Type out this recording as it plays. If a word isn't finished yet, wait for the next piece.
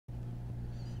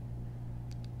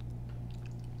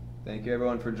Thank you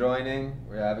everyone for joining.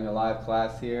 We're having a live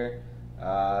class here.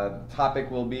 The topic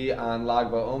will be on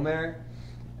Lag BaOmer,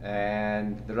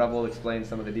 and the Rav will explain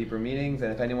some of the deeper meanings.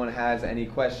 And if anyone has any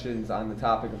questions on the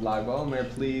topic of Lag BaOmer,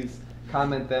 please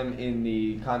comment them in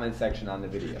the comment section on the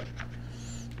video.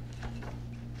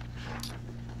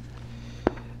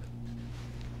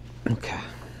 Okay.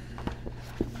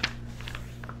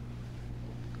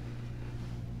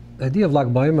 The idea of Lag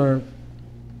BaOmer,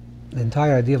 the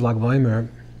entire idea of Lag BaOmer,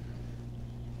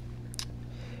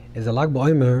 is that Lag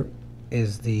BaOmer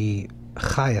is the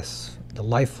chayas, the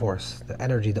life force, the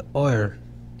energy, the oir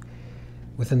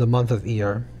within the month of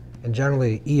Iyar. And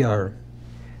generally, Iyar,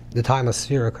 the time of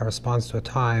Sphira, corresponds to a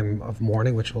time of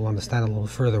mourning, which we'll understand a little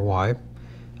further why,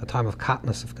 a time of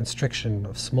katnus, of constriction,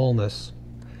 of smallness.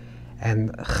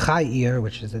 And Chai Iyar,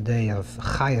 which is the day of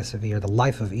chayas of Iyar, the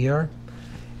life of Iyar,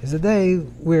 is a day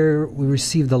where we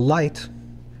receive the light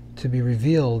to be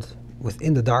revealed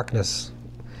within the darkness,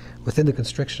 within the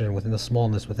constriction, within the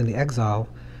smallness, within the exile.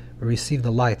 We receive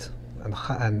the light, and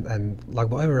Lag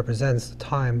BaOmer represents the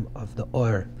time of the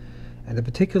Or, and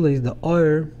particularly the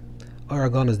Or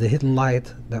Aragon is the hidden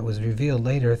light that was revealed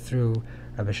later through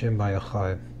Rabbi Shimon Bar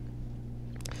Yochai.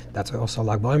 That's why also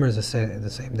Lag BaOmer is the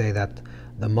same day that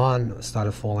the man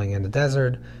started falling in the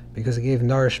desert, because it gave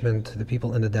nourishment to the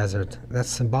people in the desert. And that's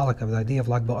symbolic of the idea of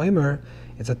Lag BaOmer.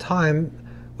 It's a time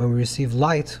when we receive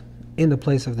light in the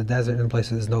place of the desert, in a place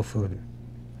where there's no food,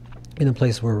 in a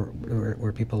place where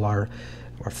people are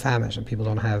famished and people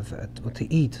don't have what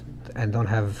to eat and don't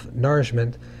have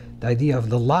nourishment. The idea of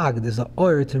the lag is the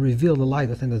oil to reveal the light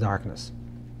within the darkness.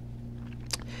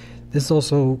 This is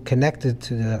also connected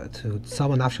to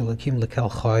Sama Nafshi Lakim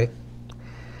Lekel Choy,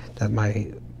 that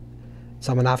my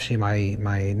Sama Nafshi, my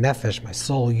nefesh, my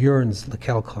soul yearns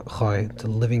Lekel Choy, to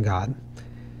the living God.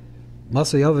 When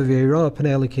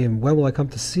will I come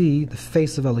to see the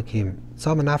face of Elokim?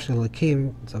 Tzama Nafshi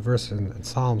Elokim, it's a verse in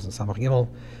Psalms, in Samach Gimel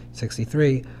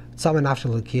 63. Tzama Nafshi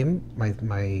Elokim,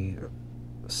 my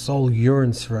soul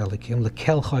yearns for Elokim,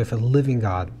 Lekel Choy, for the living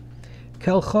God.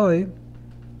 Kel Choy,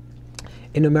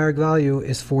 in numeric value,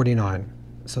 is 49.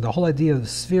 So the whole idea of the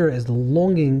sphere is the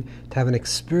longing to have an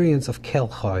experience of Kel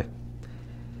Choy.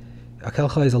 Kel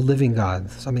Choy is a living God,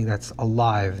 something that's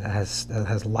alive, that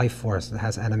has life force, that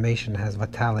has animation, has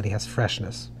vitality, has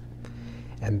freshness.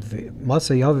 And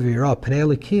Matzah Yavavira, Pnei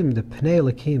Elokim, the Pnei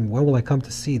Elokim, when will I come to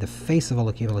see the face of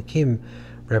Elokim? Elokim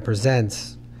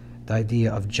represents the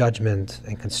idea of judgment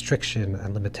and constriction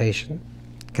and limitation,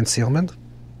 concealment.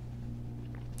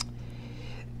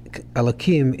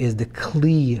 Elokim is the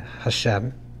Kli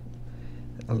Hashem.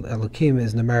 Elokim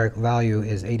is numeric value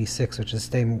is 86, which is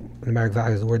the same numeric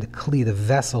value as the word the Kli, the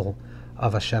vessel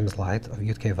of Hashem's light, of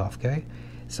Yud-Kei Vav-Kei.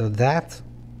 So that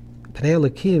Pnei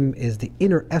Elokim is the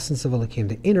inner essence of Elokim.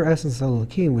 The inner essence of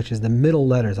Elokim, which is the middle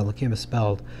letters. Elokim is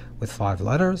spelled with 5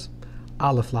 letters,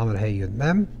 Aleph, Lamed, Hey, Yud,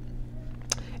 Mem.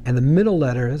 And the middle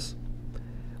letters,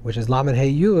 which is Lamed, Hey,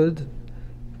 Yud,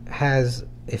 has,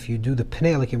 if you do the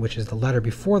Pnei Elokim, which is the letter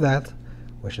before that,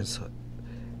 which is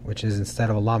instead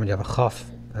of a Lamed you have a Chaf,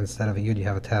 instead of a Yud you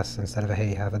have a Tes, instead of a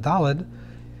Hey you have a Daled.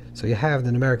 So you have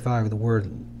the numeric value of the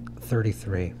word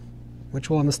 33, which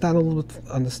we'll understand a little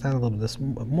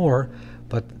bit more.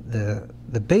 But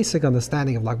the basic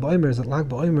understanding of Lag BaOmer is that Lag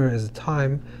BaOmer is a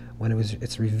time when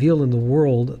it's revealed in the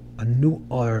world a new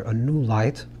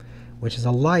light, which is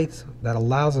a light that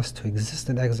allows us to exist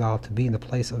in exile, to be in the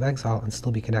place of exile and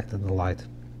still be connected to the light.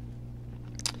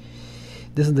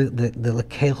 This is the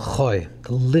Lekel Choy,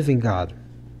 the living God,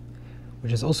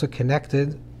 which is also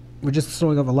connected. We're just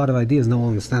throwing up a lot of ideas, now we'll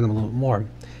understand them a little bit more.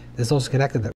 This is also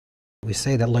connected that we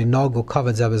say that Loinago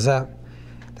Kavod Zeh B'Zeh,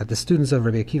 that the students of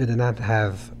Rabbi Akiva did not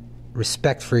have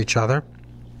respect for each other.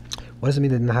 What does it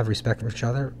mean they didn't have respect for each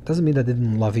other? It doesn't mean that they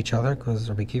didn't love each other, because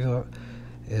Rabbi Akiva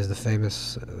is the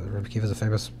famous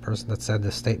person that said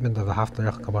the statement of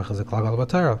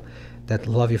that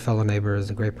love your fellow neighbor is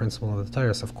a great principle of the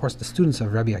Torah. So of course the students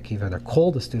of Rabbi Akiva, they're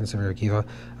called the students of Rabbi Akiva,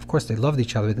 of course they loved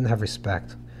each other, they didn't have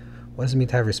respect. What does it mean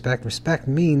to have respect? Respect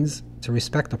means to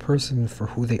respect a person for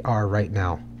who they are right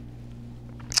now.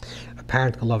 A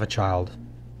parent can love a child,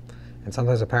 and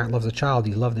sometimes a parent loves a child,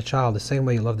 you love the child the same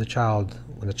way you love the child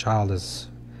when the child is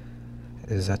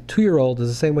a 2-year-old, is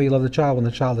the same way you love the child when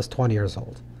the child is 20 years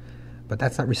old. But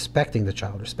that's not respecting the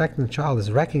child. Respecting the child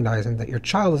is recognizing that your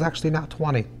child is actually not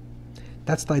 20.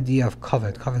 That's the idea of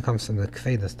kavod. Kavod comes from the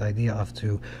kvedus, the idea of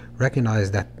to recognize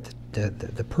that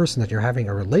the person that you're having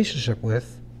a relationship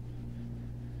with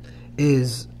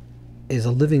is a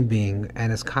living being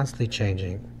and is constantly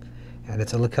changing. And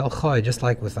it's a lekel choy, just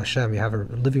like with Hashem, you have a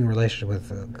living relationship with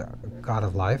the God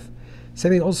of life.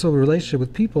 Same thing also in relationship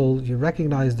with people. You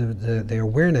recognize the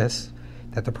awareness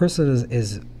that the person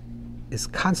is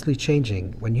constantly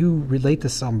changing. When you relate to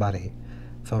somebody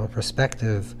from a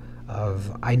perspective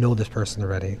of, I know this person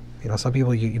already. Some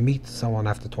people, you meet someone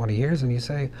after 20 years and you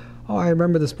say, oh, I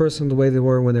remember this person the way they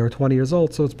were when they were 20 years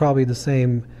old, so it's probably the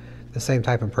same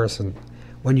type of person.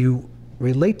 When you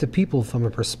relate to people from a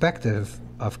perspective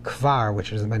of kvar,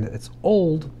 which is when it's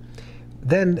old,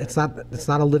 then it's not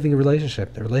a living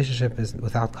relationship. The relationship is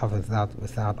without covenant,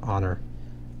 without honor.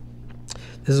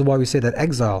 This is why we say that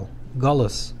exile,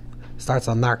 galus, starts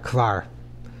on nar kvar.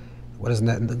 What does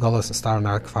galus start on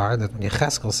nar kvar? That when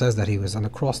Yecheskel says that he was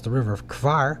across the river of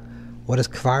Kvar, what does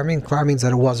Kvar mean? Kvar means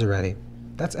that it was already.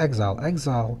 That's exile.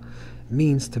 Exile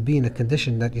means to be in a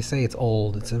condition that you say it's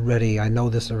old, it's already, I know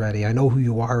this already, I know who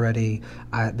you are already,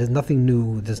 there's nothing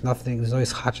new, there's no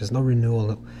ischach, there's no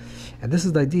renewal. And this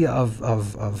is the idea of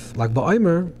like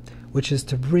Ba'omer, which is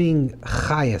to bring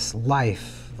chayas,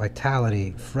 life,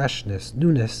 vitality, freshness,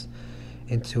 newness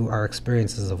into our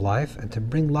experiences of life, and to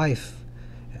bring life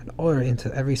and order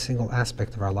into every single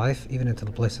aspect of our life, even into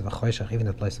the place of a choshech, even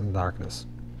the place of the darkness.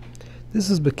 This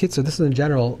is Bekitzer, this is in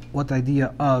general what the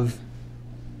idea of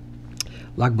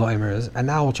Lag Ba'omer is, and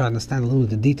now we'll try to understand a little bit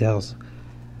the details.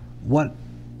 What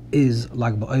is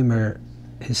Lag Ba'omer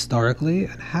historically,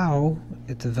 and how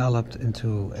it developed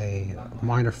into a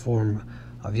minor form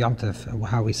of Yom Tov, and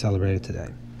how we celebrate it today.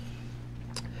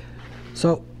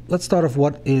 So let's start off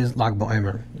what is Lag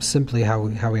Ba'omer, simply how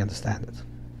we understand it.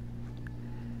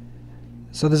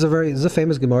 So there's a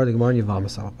famous Gemara, the Gemara in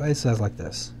Yevamos. It says like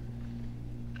this: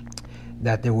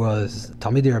 that there was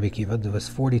Talmidei Rabbi Akiva, there was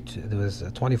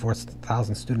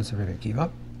 24,000 students of Rabbi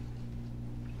Akiva,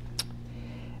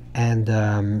 and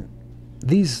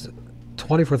these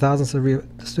 24,000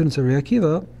 students of Rabbi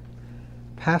Akiva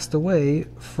passed away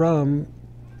from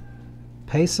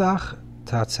Pesach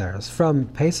to Atzeres, from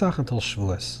Pesach until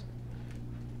Shavuos.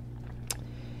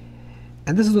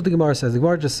 And this is what the Gemara says. The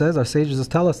Gemara just says, our sages just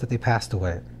tell us that they passed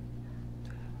away.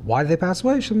 Why did they pass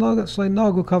away?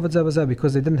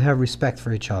 Because they didn't have respect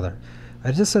for each other.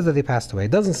 It just says that they passed away.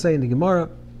 It doesn't say in the Gemara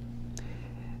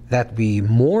that we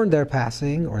mourn their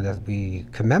passing or that we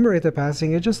commemorate their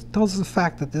passing. It just tells us the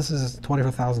fact that this is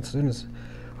 24,000 students.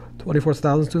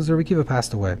 24,000 students of Rabbi Akiva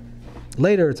passed away.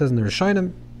 Later it says in the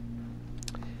Rishonim,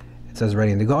 it says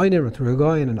already in the Goynim, through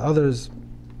Goyin and others,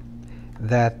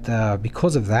 that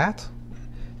because of that,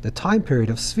 the time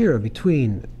period of Sfira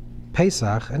between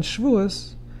Pesach and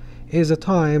Shavuos is a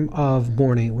time of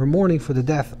mourning. We're mourning for the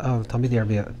death of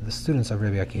the students of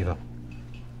Rabbi Akiva.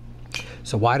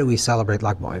 So why do we celebrate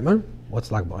Lag Ba'omer?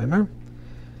 What's Lag Ba'omer?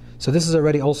 So this is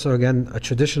already also, again, a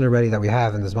tradition already that we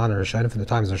have in the Zman of Rishonim, from the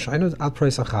times of Rishonim, Al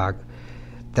Preis HaChag,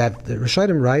 that the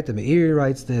Rishonim write, the Meiri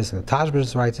writes this, and the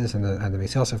Tashbetz writes this, and the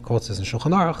Beis Yosef quotes this in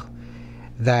Shulchan Aruch,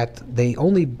 that they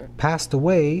only passed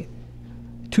away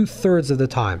 2/3 of the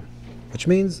time, which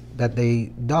means that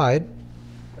they died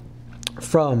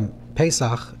from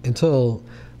Pesach until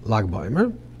Lag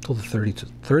Ba'omer, till the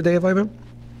 33rd day of Omer,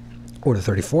 or the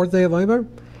 34th day of Omer,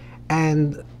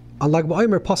 and on Lag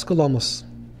Ba'omer, Paschal Amos,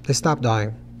 they stopped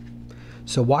dying.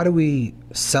 So why do we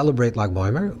celebrate Lag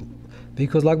Ba'omer?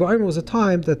 Because Lag Ba'omer was a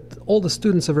time that all the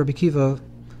students of Rabbi Akiva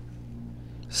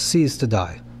ceased to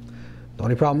die. The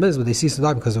only problem is, they ceased to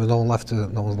die because there was no one left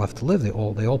to live. They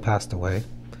all passed away,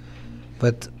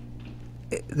 but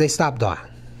they stopped dying.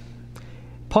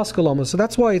 Paschal Amos. So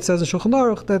that's why it says in Shulchan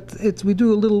Aruch that we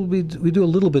do a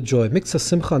little bit joy, mikzah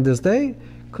simcha on this day,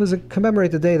 because it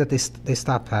commemorates the day that they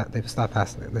stopped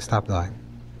dying.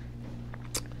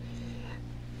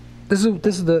 This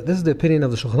is the opinion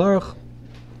of the Shulchan Aruch,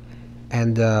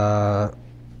 and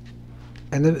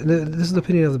this is the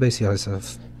opinion of the Beis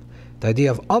Yosef. The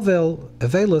idea of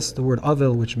avelus, the word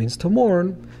avel, which means to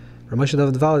mourn, Ramesh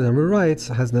David Valid writes,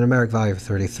 has an numeric value of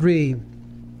 33,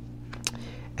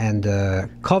 and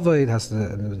kavod has the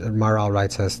Maral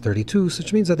writes has 32,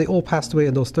 which means that they all passed away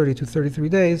in those 33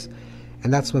 days,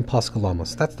 and that's when Paschal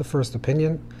Amos. That's the first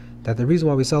opinion, that the reason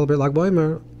why we celebrate Lag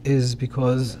Ba'omer is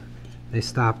because they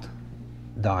stopped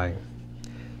dying.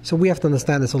 So we have to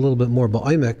understand this a little bit more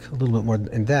ba'omek, a little bit more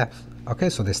in depth. Okay,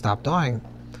 so they stopped dying.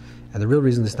 And the real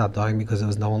reason they stopped dying because there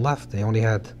was no one left. They only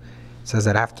had, it says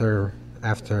that after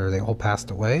they all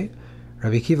passed away,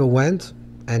 Rabbi Akiva went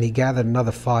and he gathered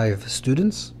another 5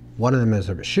 students. One of them is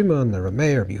Rabbi Shimon, Rabbi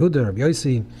Meir, Rabbi Yehuda, Rabbi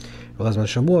Yossi, Rabbi Lezman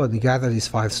Shamua. He gathered these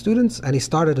 5 students and he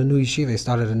started a new yeshiva. He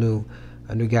started a new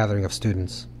gathering of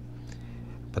students.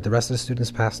 But the rest of the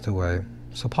students passed away.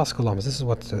 So Paschal Amos, this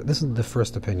is the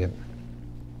first opinion.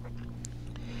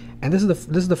 And this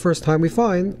is the first time we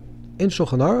find in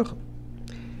Shulchan Aruch,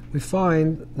 we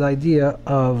find the idea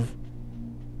of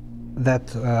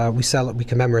that we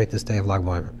commemorate this day of Lag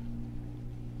BaOmer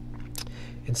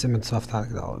in Siman Tzaf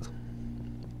Tadik Daled.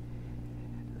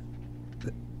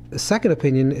 The second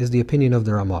opinion is the opinion of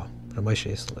the Ramah, the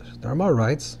Ramah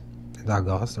writes, in the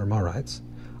Agas, the Ramah writes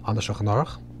on the Shulchan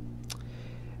Aruch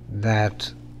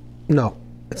that no,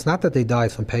 it's not that they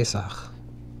died from Pesach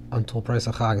until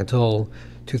Pesach Chag, until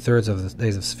 2/3 of the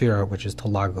days of Sfira, which is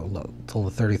till the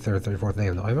 33rd, 34th day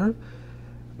of the Omer,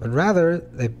 but rather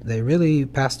they really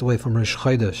passed away from Rosh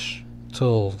Chodesh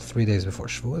till 3 days before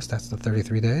Shavuos. That's the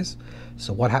 33 days.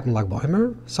 So what happened Lag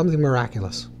BaOmer? Something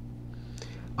miraculous.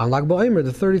 On Lag BaOmer,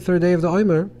 the 33rd day of the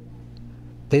Omer,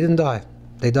 they didn't die.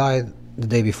 They died the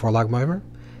day before Lag BaOmer,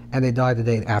 and they died the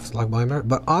day after Lag BaOmer.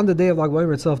 But on the day of Lag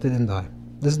BaOmer itself, they didn't die.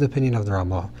 This is the opinion of the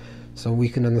Ramah. So we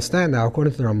can understand now,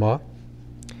 according to the Ramah,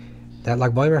 that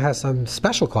Lag BaOmer has some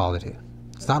special quality.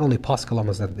 It's not only Pascal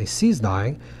Amos that they cease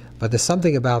dying, but there's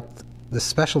something about the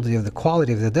specialty of the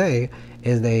quality of the day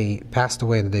is they passed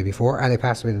away the day before and they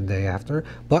passed away the day after,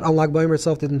 but on Lag BaOmer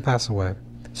itself didn't pass away.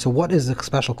 So what is the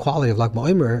special quality of Lag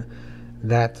BaOmer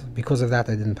that because of that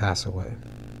they didn't pass away?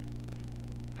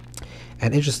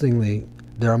 And interestingly,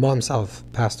 the Ramah himself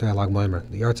passed away on Lag BaOmer.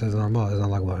 The Yard says the Ramah is on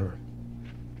Lag BaOmer.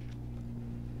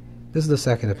 This is the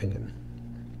second opinion.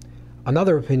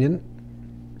 Another opinion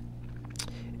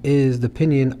is the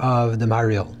opinion of the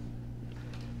Maril.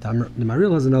 The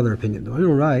Maril has another opinion. The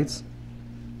Maril writes,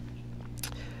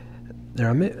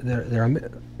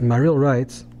 Maril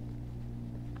writes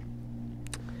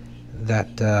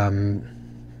that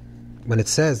when it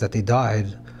says that they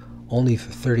died only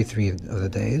for 33 of the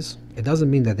days, it doesn't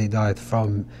mean that they died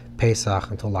from Pesach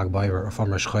until Lag BaOmer or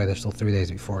from Rosh Chodesh till 3 days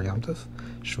before Yom Tov,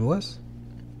 Shavuos.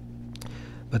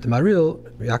 But the Maril,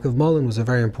 Yaakov Molin, was a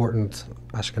very important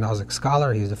Ashkenazic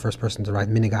scholar. He's the first person to write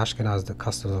Minig Ashkenaz, the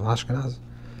customs of Ashkenaz,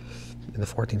 in the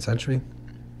 14th century.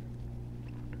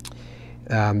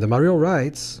 The Maril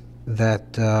writes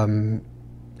that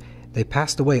they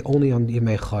passed away only on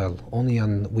Yemei Chol, only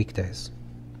on weekdays.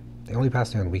 They only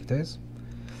passed away on weekdays.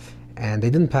 And they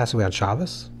didn't pass away on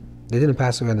Shabbos. They didn't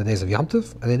pass away on the days of Yom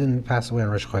Tov, and they didn't pass away on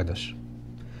Rosh Chodesh.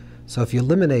 So if you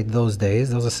eliminate those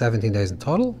days, those are 17 days in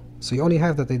total, so you only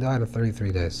have that they died on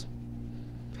 33 days.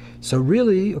 So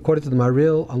really, according to the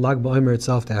Maril, on Lag BaOmer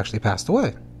itself, they actually passed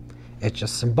away. It's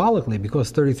just symbolically, because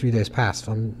 33 days passed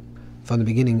from the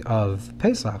beginning of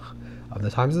Pesach, of the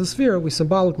times of the Sphere, we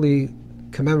symbolically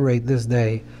commemorate this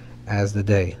day as the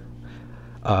day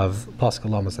of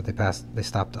Paschal Amos that they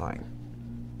stopped dying.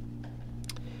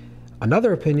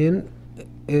 Another opinion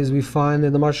is we find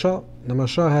in the Marsha. The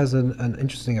Marsha has an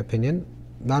interesting opinion,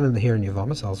 not here in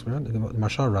Yevamos, elsewhere. The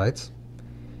Marsha writes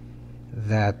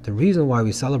that the reason why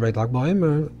we celebrate Lag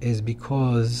BaOmer is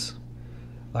because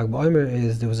Lag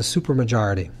BaOmer there was a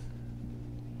supermajority,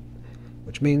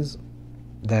 which means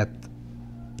that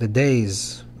the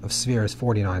days of Sphere is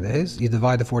 49 days. You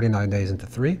divide the 49 days into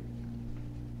 3,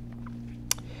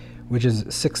 which is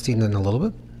 16 and a little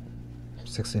bit,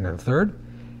 16 and a third.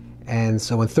 And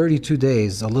so in 32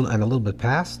 days, a little bit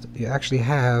passed, you actually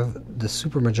have the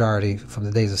supermajority from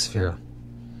the days of Sphira.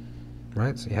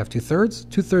 Right? So you have 2/3.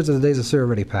 2/3 of the days of Sphira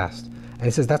already passed. And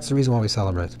he says that's the reason why we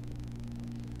celebrate.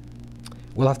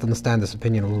 We'll have to understand this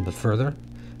opinion a little bit further,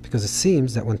 because it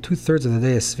seems that when 2/3 of the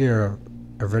day of Sphira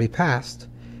have already passed,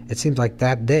 it seems like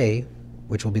that day,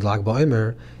 which will be Lag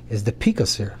BaOmer, is the peak of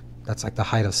Sphira. That's like the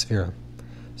height of Sphira.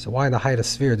 So why in the height of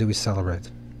Sphira do we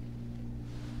celebrate?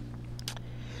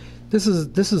 This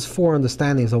is four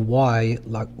understandings of why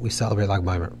we celebrate Lag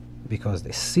BaOmer. Because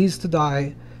they ceased to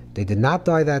die, they did not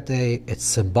die that day, it's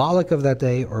symbolic of that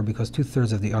day, or because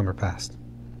 2/3 of the Omer passed.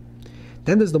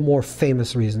 Then there's the more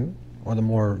famous reason, or the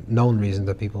more known reason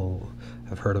that people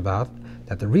have heard about,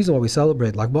 that the reason why we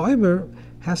celebrate Lag BaOmer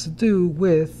has to do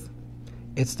with,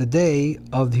 it's the day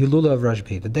of the Hilula of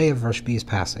Rashbi, the day of Rashbi's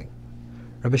passing.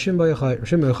 Rabbi Shimon Bar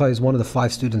Yochai is one of the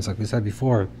 5 students, like we said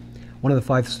before, one of the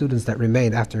 5 students that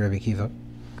remained after Rabbi Akiva.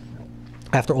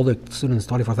 After all the students,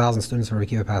 24,000 students from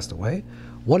Rabbi Akiva passed away,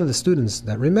 one of the students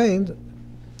that remained,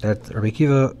 that Rabbi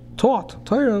Akiva taught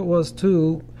Torah, was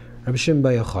to Rabbi Shimon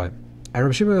Bar Yochai. And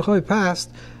Rabbi Shimon Bar Yochai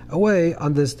passed away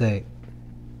on this day.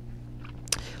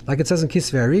 Like it says in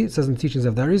Kisvei Ari, it says in the teachings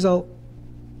of the Arizal,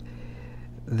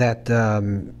 that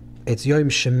it's Yom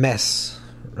Shemes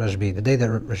Rashbi, the day that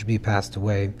Rashbi passed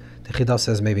away. The Chidah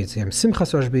says maybe it's Yom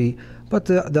Simchas Rashbi, but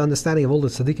the understanding of all the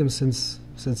tzaddikim since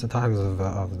the times of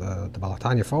the Baal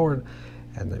HaTanya forward,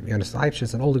 and the Yonis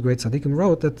Leibshitz and all the great tzaddikim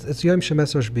wrote that it's Yom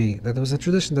Shemes Rashbi, that there was a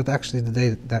tradition that actually the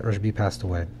day that Rashbi passed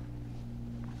away.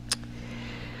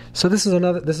 So this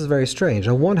is very strange.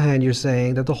 On one hand, you're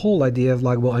saying that the whole idea of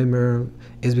Lag BaOmer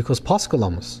is because Paschal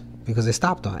Amos, because they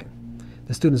stopped dying.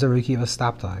 the students of Rabbi Akiva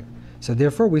stopped dying. So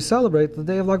therefore, we celebrate the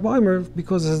day of Lag BaOmer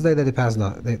because it's the day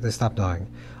that they stopped dying.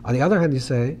 On the other hand, you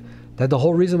say that the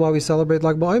whole reason why we celebrate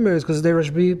Lag BaOmer is because the day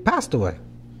Rashbi passed away.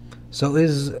 So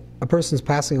is a person's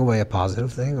passing away a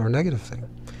positive thing or a negative thing?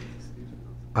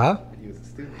 Huh?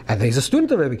 And he's a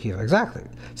student of Rabbi Akiva, exactly.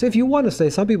 So if you want to say,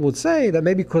 some people would say that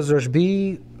maybe because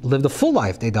Rashbi lived a full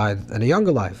life, they died in a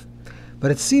younger life.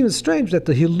 But it seems strange that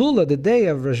the Hilula, the day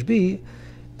of Rashbi,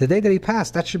 the day that he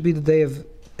passed, that should be the day of,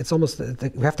 it's almost,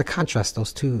 we have to contrast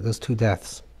those two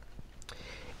deaths.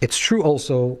 It's true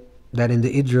also that in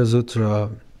the Idra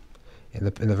Zutra, in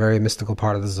the very mystical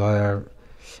part of the Zohar,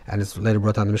 and it's later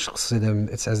brought down the Mishal Chassidim,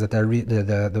 it says that the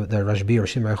Rashbi or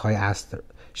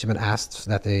Shimon asked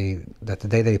that the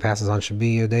day that he passes on should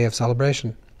be a day of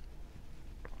celebration.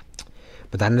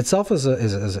 But that in itself is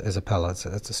a pella. It's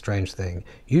a strange thing.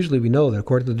 Usually we know that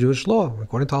according to the Jewish law,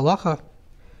 according to halacha,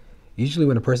 usually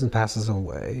when a person passes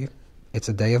away, it's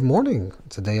a day of mourning.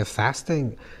 It's a day of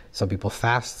fasting. Some people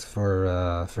fast for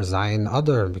Zayin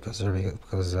Adar because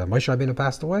Moshe Rabbeinu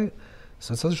passed away.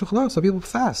 So it says Shulchan Aruch, some people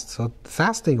fast. So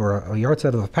fasting, or a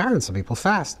yahrzeit of a parent, some people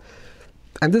fast.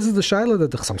 And this is the shaila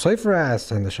that the Chassam Sofer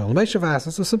asked and the Shalom Meshav asked.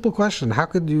 It's a simple question. How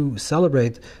could you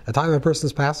celebrate a time a person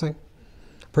is passing?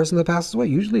 A person that passes away,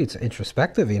 usually it's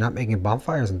introspective. You're not making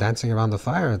bonfires and dancing around the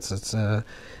fire. It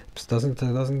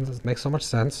doesn't make so much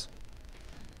sense.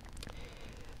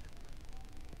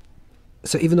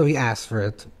 So even though he asked for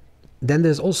it, then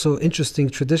there's also interesting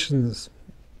traditions,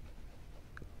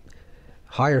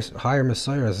 higher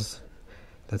messiahs,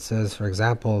 that says, for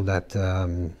example, that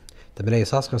the Bnei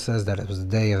Yissaschar says that it was the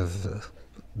day of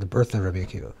the birth of Rabbi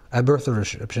Akiva, birth of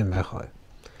Reb Shimon Bar Yochai.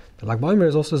 The Lag BaOmer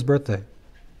is also his birthday.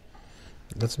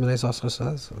 That's what Bnei Yissaschar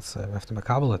says. We have to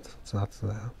makabel it. It's not.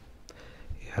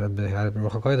 He had it in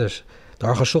Ruach HaKodesh. The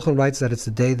Aruch HaShulchan writes that it's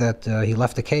the day that he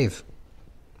left the cave,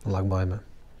 the Lag BaOmer.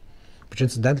 Which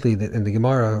incidentally, in the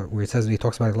Gemara, where it says that he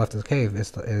talks about he left the cave,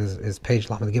 is page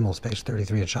Lamed Gimel, page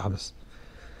 33 in Shabbos.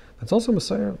 But it's also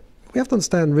Messiah. We have to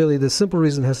understand, really, the simple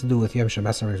reason has to do with Yom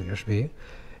Shemesar Rashbi.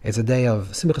 It's a day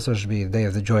of Simchas Rashbi, a day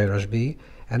of the joy of Rashbi,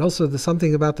 and also there's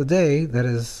something about the day that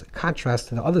is contrast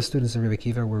to the other students of Rabbi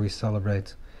Akiva, where we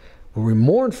celebrate, where we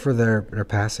mourn for their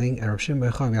passing, and Reb Shimon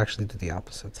Bar Yochai, we actually do the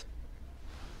opposite.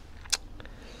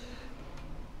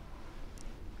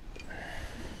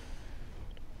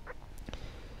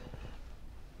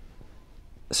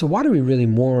 So why do we really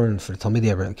mourn for the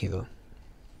Talmidei of Rabbi Akiva?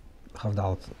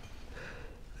 Talmidei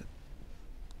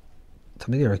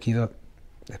of Rabbi Akiva,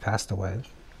 they passed away.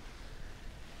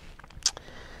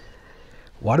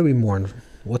 Why do we mourn?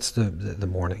 What's the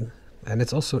mourning? And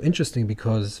it's also interesting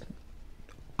because,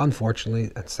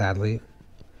 unfortunately and sadly,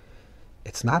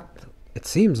 it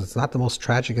seems it's not the most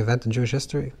tragic event in Jewish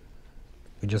history.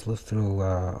 We just lived through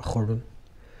Churban,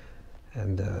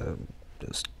 and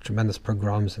there's tremendous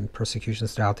pogroms and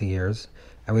persecutions throughout the years,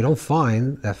 and we don't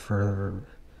find that for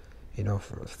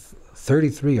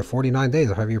 33 or 49 days,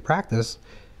 or however you practice,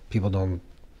 people don't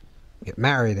get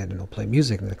married and they don't play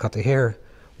music and they cut their hair.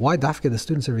 Why dafka the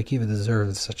students of Rabbi Akiva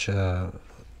deserve such a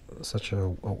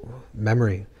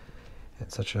memory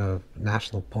and such a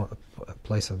national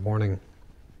place of mourning?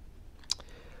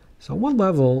 So on one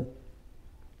level,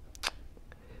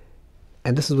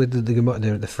 and this is what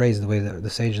the phrase, the way the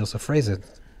sages also phrase it,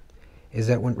 is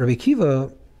that when Rabbi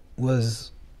Akiva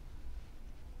was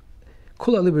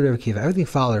Kula Libra Rabbi Akiva, everything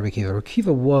followed Rabbi Akiva. Rabbi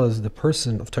Akiva was the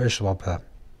person of Torah Sheba'al Peh.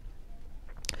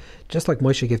 Just like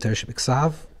Moshe gave Torah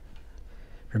Shebiksav,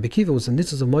 Rabbi Akiva was the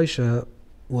nitzvos of Moshe,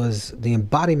 was the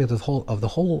embodiment of the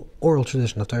whole oral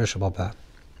tradition of Torah Sheba'al Peh.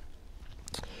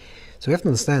 So we have to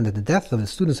understand that the death of the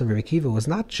students of Rabbi Akiva was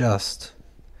not just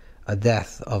a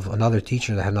death of another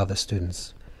teacher that had other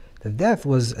students. The death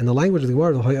was, in the language of the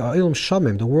Gemara,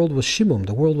 the world was shimum,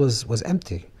 the world was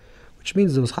empty, which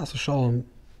means there was chas v'shalom,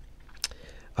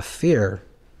 a fear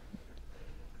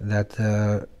that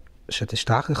the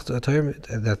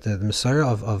Messiah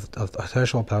of Torah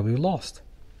Sheba'al Peh will be lost,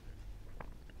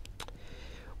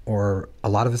 or a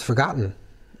lot of it's forgotten.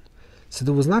 So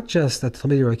there was not just that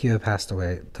Talmidei Rabbi Akiva passed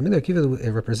away. Talmidei Rabbi Akiva,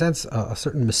 it represents a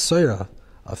certain Messiah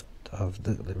of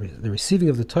the receiving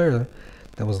of the Torah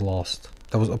that was lost,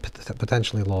 that was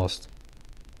potentially lost.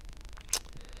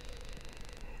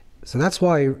 So that's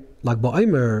why Lag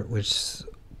BaOmer, which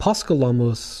Paschal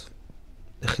Lamus,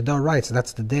 the Chidar writes,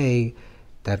 that's the day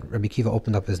that Rabbi Akiva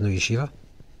opened up his new yeshiva.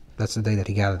 That's the day that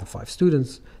he gathered the 5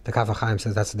 students. The Kaf HaChaim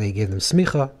says that's the day he gave them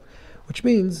smicha, which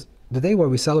means the day where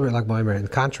we celebrate Lag BaOmer, in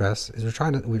contrast, is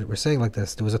we're saying like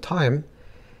this: there was a time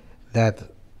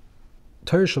that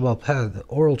Torah Sheba'al Peh, the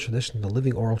oral tradition, the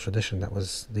living oral tradition that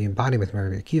was the embodiment of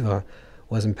Rabbi Akiva,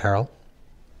 was in peril.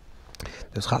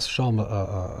 there's chas v'shalom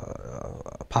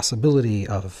a possibility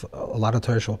of a lot of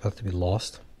Torah shall have to be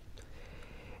lost.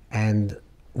 And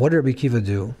what did Rabbi Akiva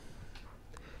do?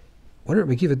 What did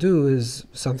Rabbi Akiva do is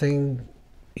something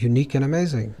unique and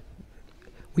amazing.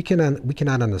 We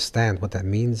cannot understand what that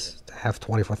means to have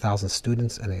 24,000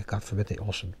 students, and God forbid they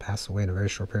all should pass away in a very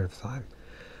short period of time.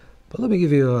 But let me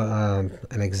give you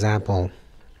an example.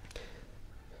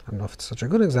 I don't know if it's such a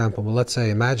good example, but let's say,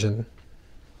 imagine,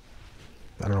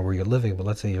 I don't know where you're living, but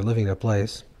let's say you're living in a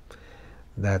place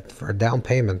that for a down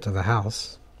payment of a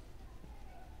house,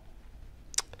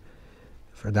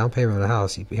 you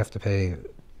have to pay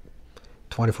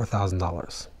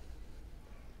 $24,000.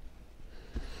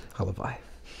 Halavai.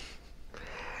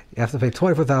 You have to pay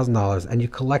 $24,000, and you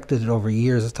collected it over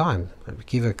years of time. Rabbi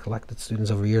Akiva collected students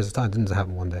over years of time. It didn't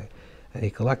happen one day. And he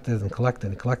collected and collected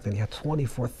and collected, and he had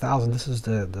 24,000. This is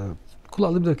the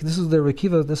this is the Rabbi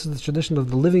Akiva, this is the tradition of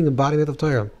the living embodiment of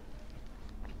Torah.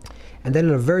 And then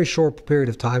in a very short period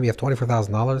of time, you have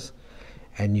 $24,000,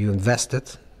 and you invest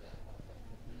it,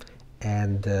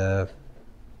 and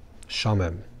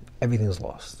shamem, everything is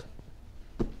lost.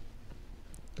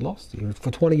 Lost.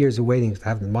 For 20 years you're waiting to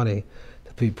have the money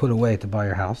to be put away to buy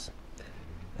your house.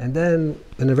 And then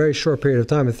in a very short period of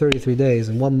time, in 33 days,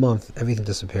 in 1 month, everything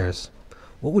disappears.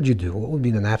 What would you do? What would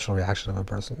be the natural reaction of a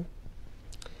person?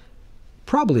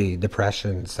 Probably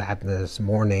depression, sadness,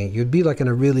 mourning. You'd be like in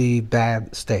a really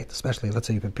bad state, especially, let's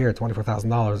say you prepared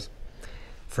 $24,000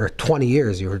 for 20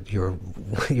 years, you were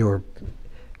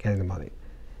getting the money.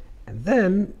 And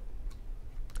then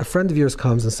a friend of yours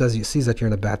comes and sees that you're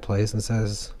in a bad place and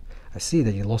says, I see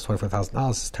that you lost $24,000.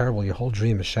 It's terrible. Your whole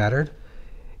dream is shattered.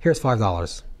 Here's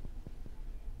 $5.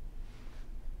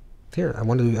 Here, I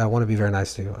want to be very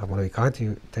nice to you. I want to be kind to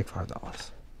you. Take $5. What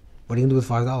are you going to do with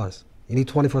 $5? You need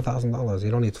 $24,000.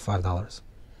 You don't need $5.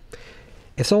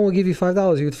 If someone will give you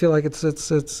 $5, you would feel like it's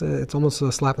almost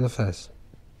a slap in the face.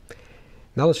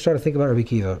 Now let's try to think about Rabbi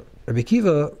Akiva. Rabbi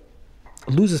Akiva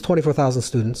loses 24,000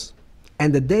 students.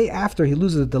 And the day after he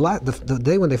loses it, the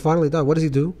day when they finally die, what does he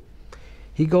do?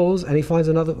 He goes and he finds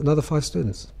another 5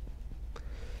 students.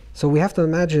 So we have to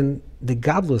imagine the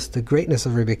godless, the greatness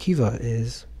of Rabbi Akiva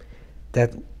is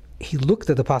that he looked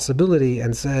at the possibility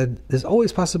and said, there's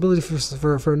always possibility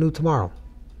for a new tomorrow.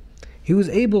 He was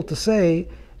able to say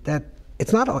that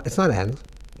it's not an end.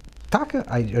 Taka,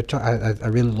 I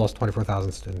really lost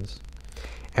 24,000 students.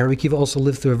 And Rabbi Akiva also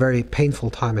lived through a very painful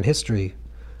time in history,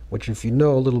 which if you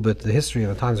know a little bit the history of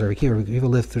the times of Rabbi Akiva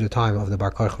lived through the time of the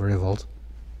Bar Kochva revolt,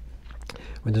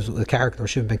 when there's the character of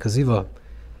Shimon ben Kaziva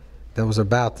that was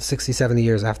about 60, 70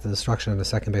 years after the destruction of the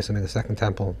second Beis Hamikdash, the second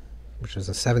temple, which was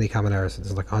a 70 common era, so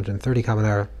this is like 130 common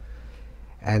era.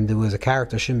 And there was a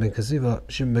character, Shimon ben Kaziva,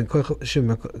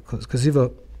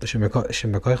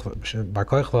 Bar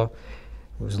Kochva,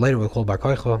 who was later called Bar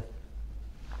Kochva,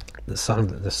 the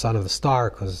son of the star,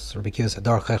 because Rabbi Akiva said,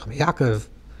 Dar Chechem Yaakov,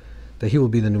 that he will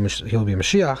be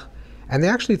Mashiach. And they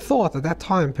actually thought at that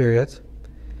time period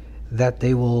that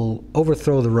they will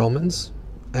overthrow the Romans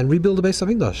and rebuild the Beis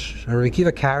Hamikdash. And Rabbi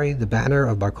Akiva carried the banner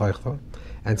of Bar Kochva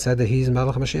and said that he's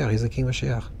Melech Mashiach, he's the King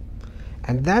Mashiach.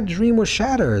 And that dream was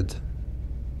shattered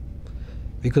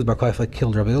because Bar Kochva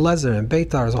killed Rabbi Eliezer and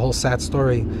Beitar. Is a whole sad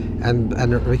story. And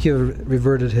Rabbi Akiva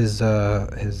reverted his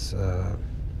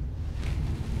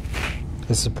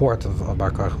support of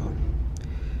Bar Kochva.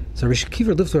 So Rabbi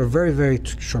Akiva lived through a very, very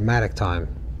traumatic time,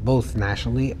 both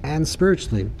nationally and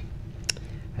spiritually.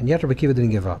 And yet Rabbi Akiva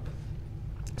didn't give up.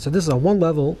 So this is on one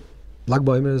level, Lag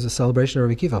BaOmer is a celebration of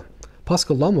Rabbi Akiva.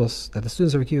 Pascal Lamos, that the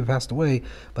students of Rabbi Akiva passed away,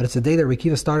 but it's the day that Rabbi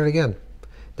Akiva started again,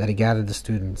 that he gathered the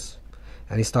students,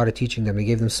 and he started teaching them, he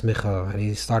gave them smicha, and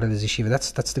he started his yeshiva.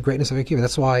 That's the greatness of Rabbi Akiva.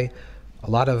 That's why a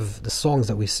lot of the songs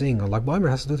that we sing on Lag BaOmer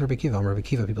has to do with Rabbi Akiva. Rabbi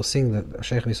Akiva, people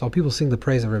sing the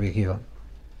praise of Rabbi Akiva.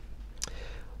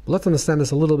 But let's understand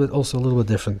this a little bit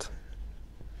different.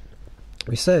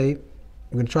 We say,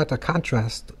 we're going to try to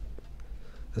contrast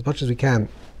as much as we can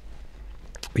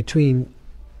between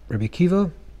Rabbi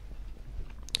Akiva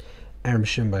and Rabbi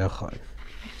Shimon bar Yochai.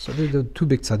 So they're the two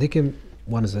big tzaddikim.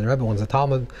 One is the Rebbe, one is the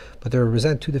Talmud, but they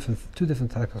represent two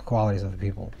different types of qualities of the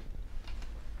people.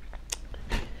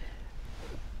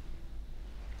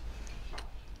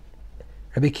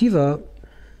 Rabbi Akiva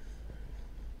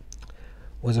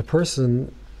was a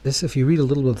person. This, if you read a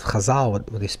little bit of Chazal,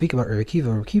 what they speak about Rabbi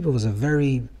Akiva was a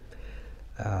very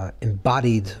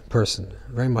embodied person,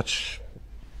 very much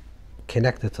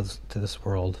connected to this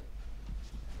world.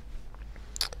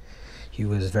 He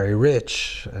was very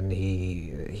rich, and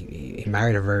he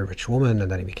married a very rich woman,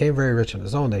 and then he became very rich on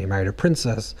his own. Then he married a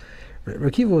princess. Rabbi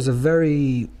Akiva was a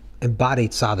very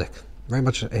embodied tzaddik. Very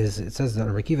much, it says that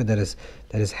Rabbi Akiva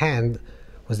that his hand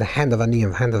was the hand of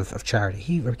aniyim, hand of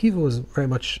charity. Rabbi Akiva was very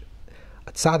much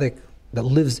a tzaddik that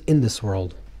lives in this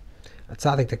world, a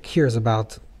tzaddik that cares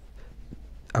about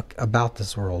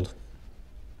this world.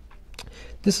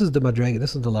 This is the madrega,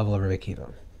 this is the level of Rabbi Akiva.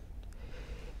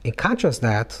 In contrast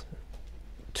that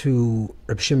to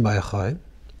Rabbi Shimon bar Yochai,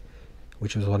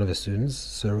 which was one of his students.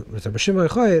 So with Rabbi Shimon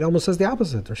bar Yochai, it almost says the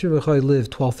opposite. Rabbi Shimon bar Yochai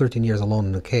lived 12, 13 years alone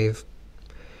in a cave.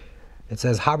 It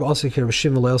says, Har also Rabbi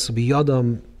Shimon also be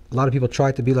yadam. A lot of people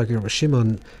try to be like Rabbi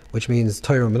Shimon, which means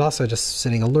Torah and Manasseh, just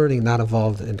sitting and learning, not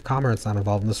involved in commerce, not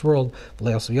involved in this world. So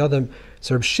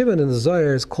Rabbi Shimon in the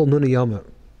Zohar is called Nuni Yama.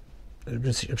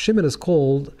 Rabbi Shimon is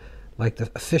called like a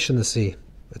fish in the sea.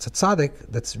 It's a tzaddik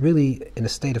that's really in a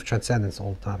state of transcendence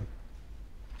all the time.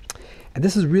 And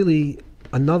this is really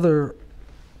another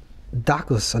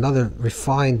dakus, another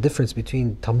refined difference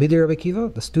between Talmidei Rabbi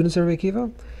Akiva, the students of Rabbi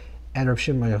Akiva, and Rabbi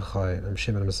Shimon bar Yochai, and Rabbi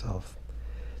Shimon himself.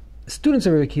 The students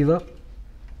of Rabbi Akiva,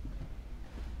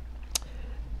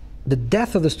 the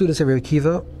death of the students of Rabbi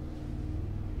Akiva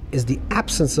is the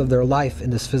absence of their life in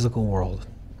this physical world.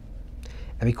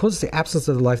 And because it's the absence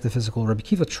of the life in the physical, Rabbi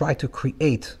Akiva tried to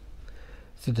create,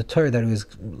 through the Torah that he was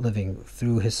living,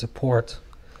 through his support,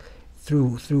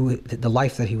 through the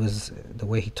life that he was, the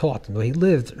way he taught and the way he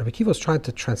lived, Rabbi Akiva was trying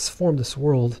to transform this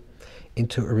world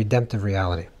into a redemptive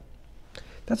reality.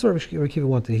 That's what Rabbi Akiva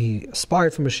wanted. He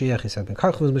aspired for Mashiach. He said, Ben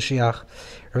Karchu was Mashiach.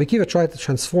 Rabbi Akiva tried to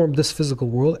transform this physical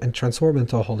world and transform it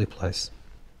into a holy place.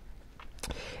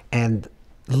 And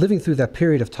living through that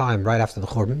period of time right after the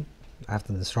Churban,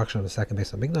 after the destruction of the second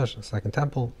Beis HaMikdash, the second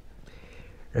temple,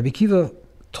 Rabbi Akiva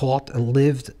taught and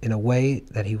lived in a way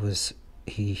that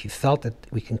he felt that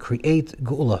we can create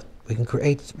Geula, we can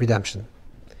create redemption.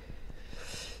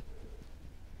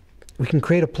 We can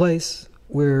create a place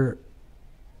where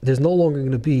there's no longer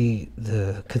going to be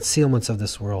the concealments of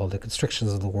this world, the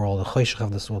constrictions of the world, the choshech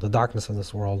of this world, the darkness of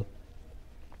this world.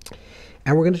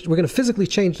 And we're going to physically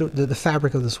change the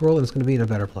fabric of this world, and it's going to be in a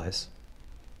better place.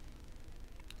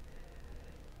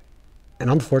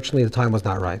 And unfortunately, the time was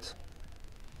not right.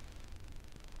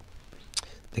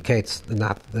 The Kates did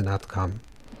not come.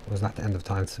 It was not the end of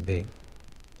time to be.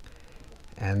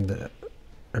 And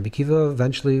Rabbi Akiva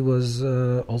eventually was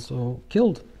also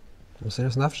killed.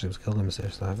 Mesiras Nefesh, he was killed in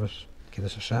Mesiras Nefesh,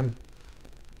 Kiddush Hashem.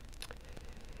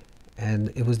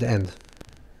 And it was the end.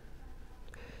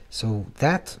 So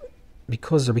that,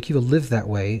 because Rabbi Akiva lived that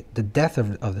way, the death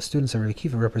of the students of Rabbi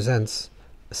Akiva represents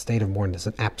a state of mourning,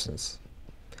 an absence.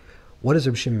 What is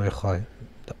Rabbi Shimon bar Yochai?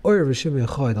 The oyer of Rabbi Shimon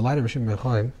bar Yochai, the light of Rabbi Shimon bar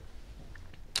Yochai,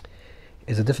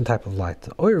 is a different type of light.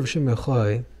 The oyer of Rabbi Shimon bar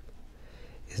Yochai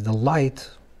is the light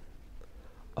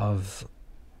of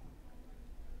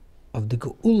the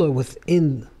Geula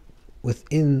within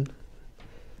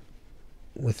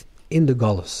the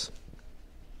Galus.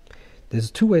 There's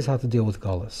two ways how to deal with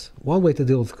Galus. One way to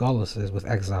deal with Galus is with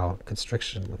exile,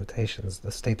 constriction, limitations,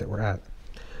 the state that we're at.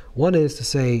 One is to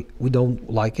say, we don't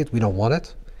like it, we don't want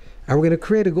it, and we're going to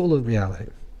create a Geula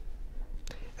reality.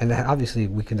 And obviously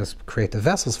we can just create the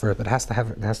vessels for it, but it has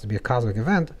to be a cosmic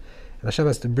event, and Hashem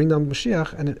has to bring down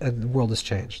Mashiach, and the world is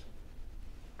changed.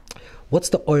 What's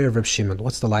the oyer of Reb Shimon?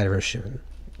 What's the light of Reb Shimon?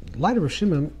 The light of Reb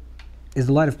Shimon is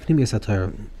the light of Pnimiyas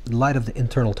HaTorah, the light of the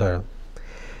internal Torah.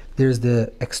 There's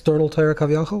the external Torah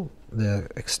Kaviyachol, the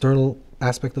external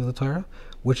aspect of the Torah,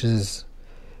 which is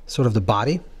sort of the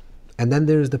body, and then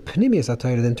there's the Pnimiyas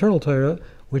HaTorah, the internal Torah,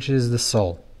 which is the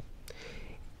soul.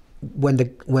 When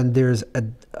there's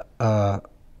a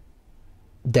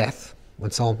death,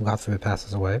 when someone, God forbid,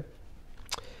 passes away,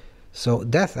 so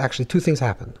death, actually two things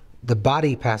happen. The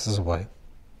body passes away.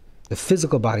 The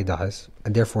physical body dies,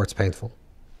 and therefore it's painful.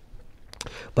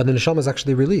 But the neshama is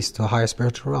actually released to a higher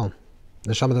spiritual realm.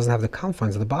 The neshama doesn't have the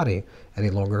confines of the body any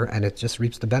longer, and it just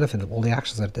reaps the benefit of all the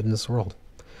actions that it did in this world.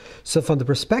 So from the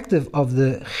perspective of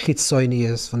the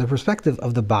chitzonius, from the perspective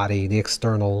of the body, the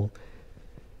external,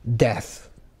 death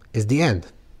is the end.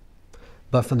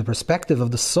 But from the perspective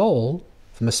of the soul,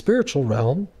 from the spiritual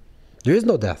realm, there is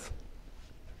no death.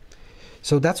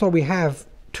 So that's why we have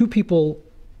two people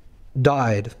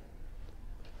died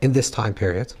in this time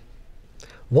period.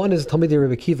 One is Talmidei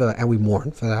Rabbi Akiva, and we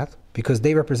mourn for that because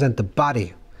they represent the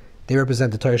body. They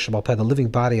represent the Torah Sheba'al Peh, the living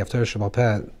body of Torah Sheba'al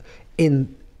Peh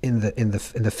in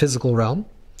the physical realm.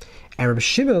 And Rabbi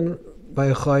Shimon bar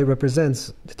Yochai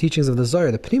represents the teachings of the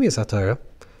Zohar, the Pnimiyas HaTorah,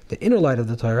 the inner light of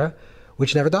the Torah,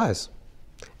 which never dies.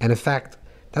 And in fact,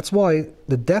 that's why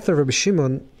the death of Rabbi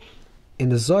Shimon in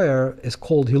the Zohar is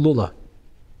called Hilula.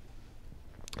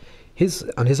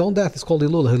 On his own death is called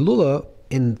Hilula. Hilula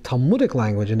in Talmudic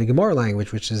language, in the Gemara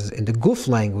language, which is in the Guf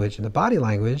language, in the body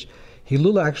language,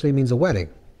 Hilula actually means a wedding.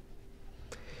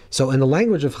 So in the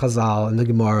language of Chazal, in the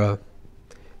Gemara,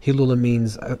 Hilula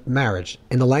means marriage.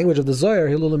 In the language of the Zohar,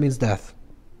 Hilula means death.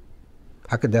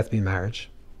 How could death be marriage?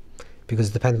 Because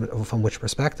it depends from which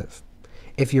perspective.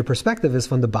 If your perspective is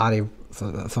from the body,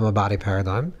 from a body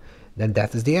paradigm, then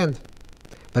death is the end.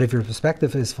 But if your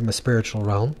perspective is from a spiritual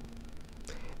realm,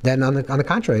 then on the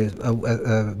contrary,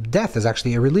 death is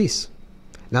actually a release.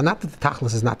 Now, not that the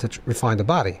tachlis is not to refine the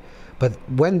body, but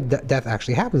when death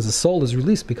actually happens, the soul is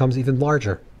released, becomes even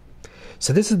larger.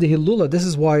 So this is the Hilula. This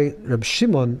is why Reb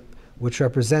Shimon, which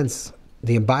represents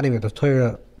the embodiment of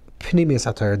Torah,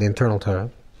 Pnimius HaTorah, the internal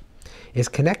Torah, is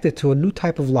connected to a new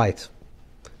type of light.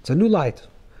 It's a new light.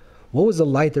 What was the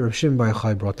light that Reb Shimon Bar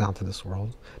Yochai brought down to this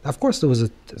world? Now, of course, there's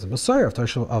a Messiah of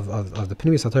the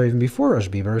Pnimius HaTorah even before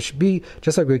Rashbi, but Rashbi,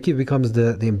 just like Rabbi Akiva becomes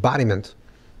the embodiment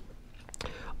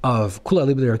of Kula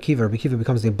Libli Akiva, Rabbi Akiva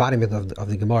becomes the embodiment of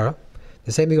the Gemara.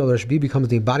 The same thing with Rashbi becomes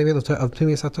the embodiment of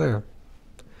Pnimius HaTorah.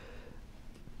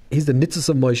 He's the nitzis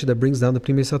of Moshe that brings down the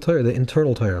Pnimius HaTorah, the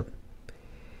internal Torah.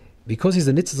 Because he's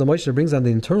the nitzis of Moshe that brings down the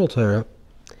internal Torah,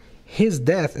 his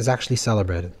death is actually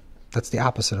celebrated. That's the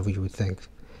opposite of what you would think.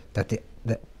 That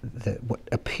what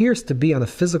appears to be on a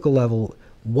physical level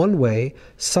one way,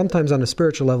 sometimes on a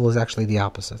spiritual level is actually the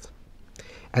opposite.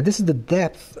 And this is the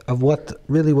depth of what the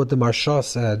Marsha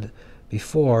said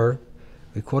before.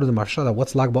 We quoted the Marsha that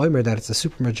what's Lag BaOmer, that it's the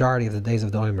supermajority of the days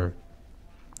of the Omer.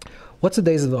 What's the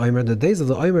days of the Omer? The days of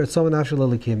the Omer, it's Tzom Nafshel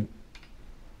Elikim.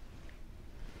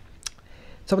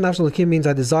 Tzom Nafshel Elikim means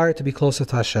I desire to be closer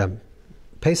to Hashem.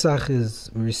 Pesach is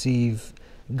we receive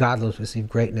godless, we receive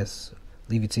greatness,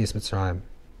 leave Yitzias Mitzrayim.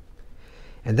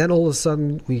 And then all of a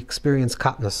sudden we experience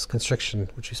katnus, constriction,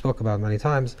 which we spoke about many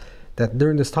times, that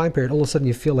during this time period, all of a sudden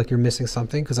you feel like you're missing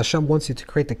something, because Hashem wants you to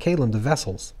create the kelim, the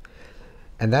vessels.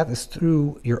 And that is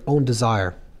through your own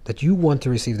desire, that you want to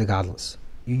receive the godless.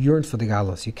 You yearn for the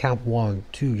godless. You count 1,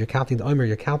 2, you're counting the Omer,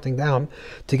 you're counting down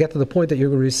to get to the point that you're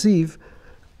going to receive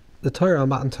the Torah,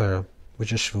 Matan Torah,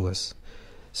 which is Shavuos.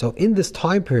 So in this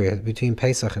time period between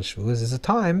Pesach and Shavuos is a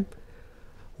time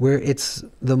where it's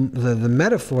the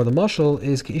metaphor, the mashal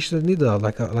is K'ish Nida,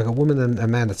 like a woman and a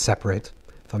man that separate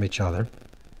from each other.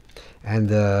 And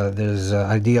there's an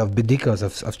idea of bidikas,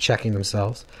 of checking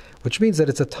themselves, which means that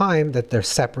it's a time that they're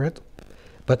separate.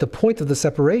 But the point of the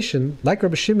separation, like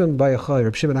Rabbi Shimon Bar Yochai,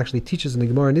 Rabbi Shimon actually teaches in the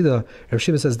Gemara Nida, Rabbi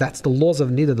Shimon says that's the laws of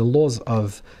Nida, the laws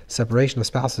of separation of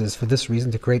spouses, for this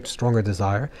reason, to create stronger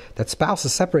desire. That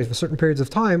spouses separate for certain periods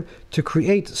of time to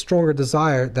create stronger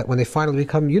desire, that when they finally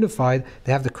become unified,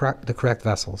 they have the correct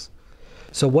vessels.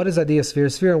 So what is idea sphere?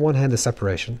 Sphere on one hand is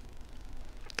separation.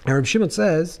 And Rabbi Shimon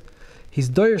says, he's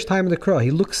doyer's time in the Krah.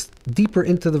 He looks deeper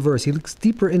into the verse. He looks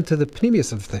deeper into the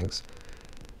pnimius of things.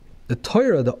 The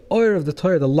Torah, the oil of the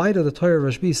Torah, the light of the Torah,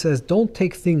 Rashbi says, don't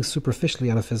take things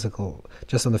superficially on a physical,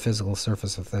 just on the physical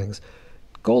surface of things.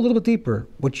 Go a little bit deeper.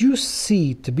 What you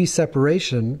see to be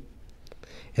separation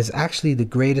is actually the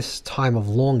greatest time of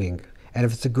longing. And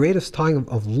if it's the greatest time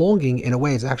of longing, in a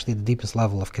way, it's actually the deepest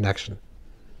level of connection.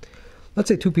 Let's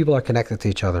say two people are connected to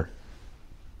each other.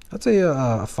 Let's say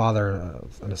a father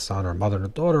and a son, or a mother and a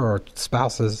daughter, or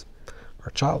spouses,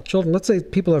 or children. Let's say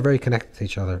people are very connected to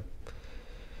each other.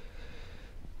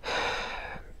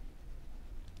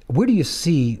 Where do you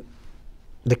see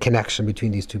the connection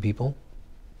between these two people?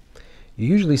 You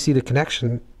usually see the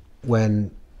connection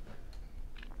when,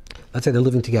 let's say they're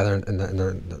living together, and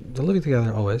they're living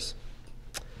together always,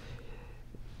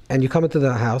 and you come into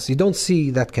the house, you don't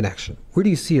see that connection. Where do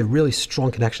you see a really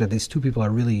strong connection, that these two people are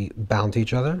really bound to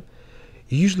each other?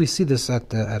 You usually see this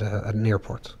at an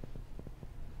airport,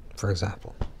 for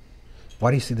example.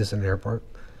 Why do you see this in an airport?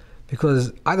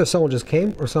 Because either someone just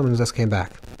came or someone just came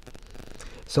back.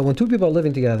 So when two people are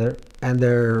living together and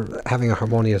they're having a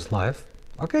harmonious life,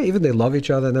 okay, even they love each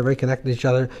other and they're very connected to each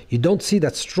other, you don't see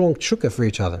that strong tshuka for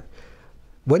each other.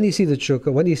 When you see the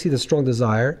tshuka, when you see the strong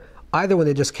desire, either when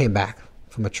they just came back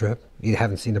from a trip, you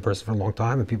haven't seen the person for a long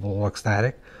time and people are all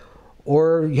ecstatic,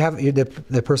 or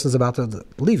the person's about to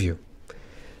leave you.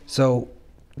 So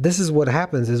this is what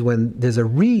happens, is when there's a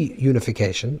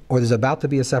reunification or there's about to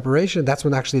be a separation, that's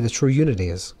when actually the true unity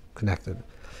is connected.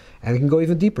 And it can go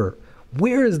even deeper.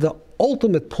 Where is the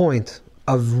ultimate point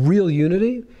of real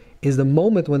unity is the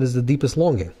moment when there's the deepest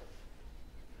longing.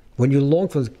 When you long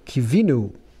for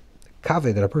kivinu,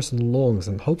 kave, that a person longs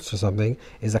and hopes for something,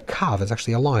 is a kav, it's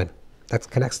actually a line. That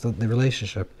connects to the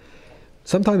relationship.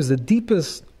 Sometimes the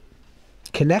deepest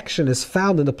connection is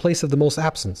found in the place of the most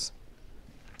absence.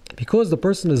 Because the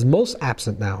person is most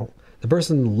absent now, the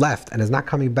person left and is not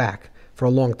coming back for a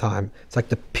long time. It's like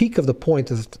the peak of the point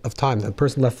of time. The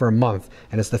person left for a month,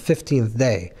 and it's the 15th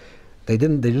day. They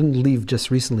didn't leave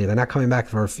just recently. They're not coming back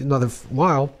for another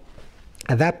while.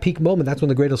 At that peak moment, that's when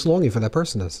the greatest longing for that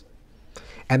person is.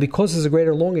 And because there's a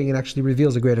greater longing, it actually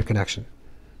reveals a greater connection.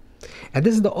 And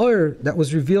this is the oir that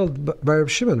was revealed by Reb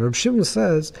Shimon. Reb Shimon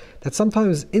says that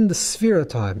sometimes in the Sphira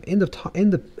time,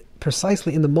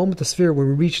 precisely in the moment of Sphira, when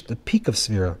we reach the peak of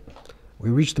Sphira, we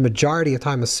reach the majority of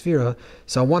time of Sphira.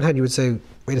 So on one hand, you would say,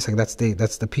 wait a second, that's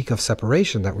the peak of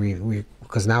separation that we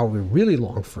because now we really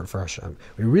long for Hashem.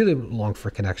 We really long for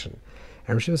connection.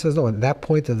 And Reb Shimon says, no, at that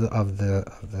point of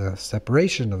the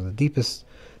separation, of the deepest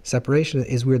separation,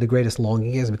 is where the greatest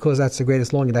longing is. Because that's the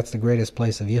greatest longing, that's the greatest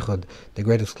place of yichud, the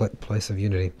greatest place of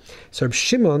unity. So Reb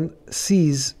Shimon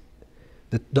sees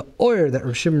that the oir that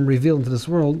Reb Shimon revealed into this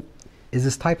world is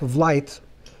this type of light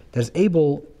that is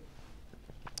able.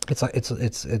 It's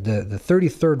the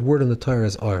 33rd word in the Torah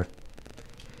is oir.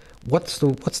 What's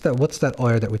that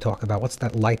oir that we talk about? What's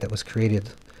that light that was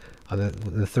created on the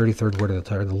 33rd word of the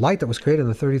Torah? The light that was created on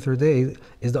the 33rd day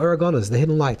is the oir haganah, the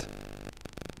hidden light.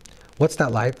 What's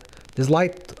that light? There's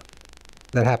light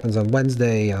that happens on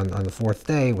Wednesday, on the fourth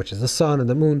day, which is the sun and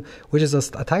the moon, which is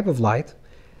a type of light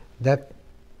that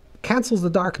cancels the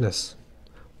darkness.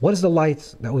 What is the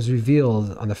light that was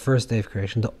revealed on the first day of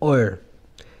creation? The oir,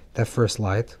 that first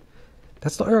light.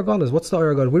 That's the oir haganah. What's the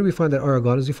oir haganah? Where do we find that oir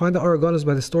haganah? We find the oir haganah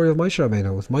by the story of Moshe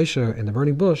Rabbeinu, with Moshe in the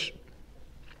burning bush.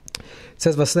 It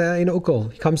says, "Vasnei ein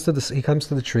ukol." He comes to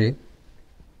the tree,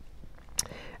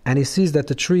 and he sees that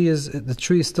the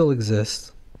tree still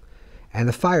exists, and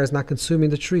the fire is not consuming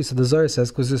the tree. So the Zohar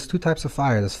says, because there's two types of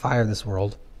fire. There's fire of this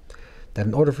world, that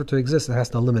in order for it to exist, it has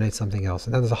to eliminate something else.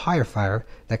 And then there's a higher fire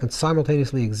that can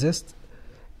simultaneously exist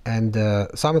and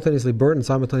simultaneously burn and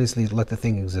simultaneously let the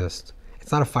thing exist.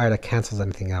 It's not a fire that cancels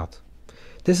anything out.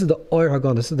 This is the oir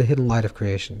haganah. This is the hidden light of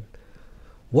creation.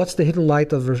 What's the hidden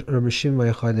light of Rabbi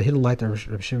Shimon Yochai? The hidden light that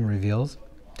Rabbi Shimon reveals?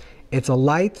 It's a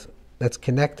light that's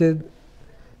connected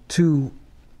to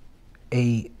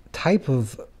a type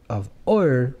of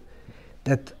oir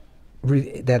that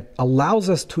allows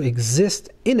us to exist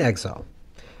in exile.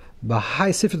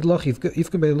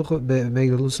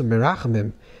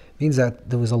 Means that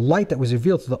there was a light that was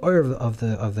revealed to the oir of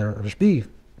the Rashbi,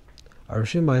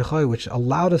 which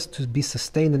allowed us to be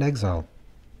sustained in exile.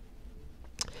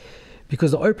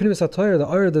 Because the oir pnimis HaTorah, the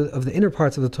oir of the inner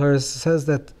parts of the Torah, says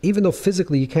that even though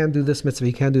physically you can't do this mitzvah,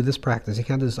 you can't do this practice, you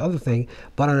can't do this other thing,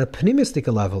 but on a pnimistic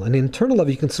level, an internal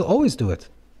level, you can still always do it.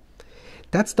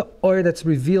 That's the oir that's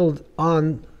revealed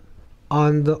on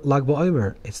the Lag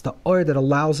BaOmer. It's the oir that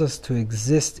allows us to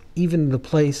exist even in the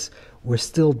place where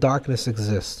still darkness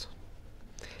exists.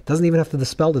 It doesn't even have to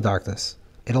dispel the darkness.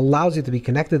 It allows you to be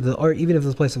connected to the oir even if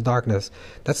it's a place of darkness.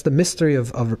 That's the mystery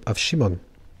of Shimon.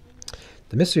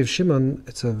 The mystery of Shimon,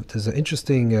 there's an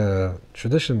interesting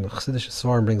tradition. Chassidish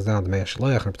Svarim brings down, the Meir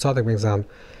Shloach, Reb Tzadok brings down,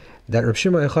 that Reb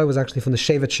Shimon Yochai was actually from the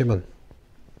Shevet Shimon.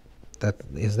 That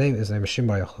his name is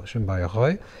Shimon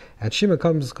Yochai, and Shimon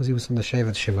comes because he was from the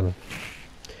Shevet Shimon.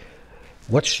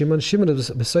 What's Shimon? Shimon is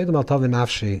B'Sodim Al Tavin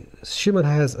Nafshi. Shimon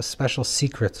has a special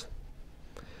secret.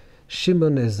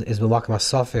 Shimon is B'Makom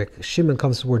HaSafek. Shimon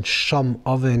comes to the word Sham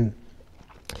Oven.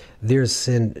 There's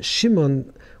sin.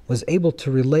 Shimon was able to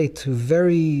relate to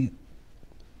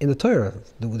in the Torah,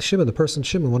 the person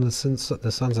Shimon, one of the sons of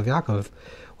Yaakov,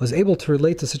 was able to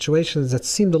relate to situations that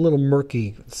seemed a little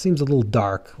murky, seems a little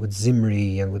dark, with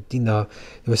Zimri and with Dinah.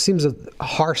 There seems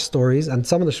harsh stories, and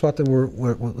some of the Shvatim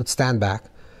would stand back.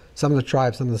 Some of the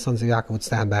tribes, some of the sons of Yaakov would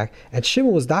stand back. And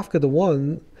Shimon was Dafka, the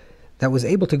one that was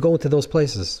able to go into those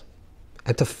places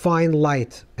and to find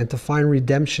light and to find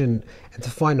redemption and to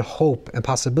find hope and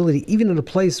possibility, even in a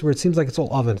place where it seems like it's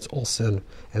all oven, it's all sin,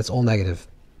 and it's all negative.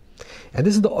 And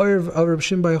this is the oir of Reb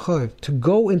Shimon Yochai, to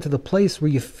go into the place where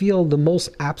you feel the most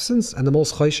absence and the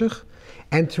most choshech,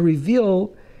 and to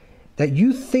reveal that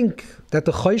you think that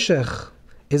the choshech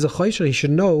is a choshech. You should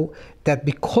know that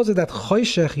because of that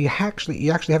choshech, you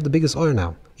actually have the biggest oir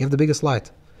now. You have the biggest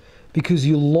light, because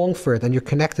you long for it and you're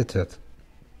connected to it.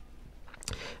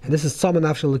 And this is Tzama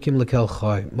Nafshel Lekim Lekel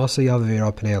Chai, Masa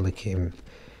Yavir Apnei Lekim.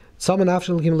 Tzama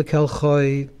Nafshel Lekim Lekel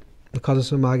Chai, the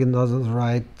Kaddish Magen does it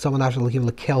right. Tzama Nafshel Lekim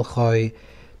Lekel Chai,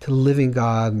 to the living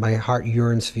God, my heart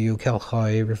yearns for you. Kel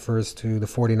Chai refers to the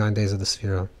 49 days of the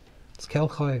Sphira. It's Kel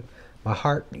Chai. My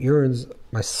heart yearns,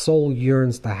 my soul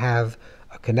yearns to have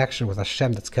a connection with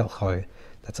Hashem that's Kel Chai,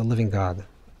 that's a living God.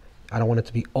 I don't want it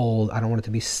to be old. I don't want it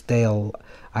to be stale.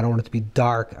 I don't want it to be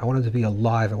dark. I want it to be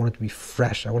alive. I want it to be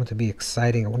fresh. I want it to be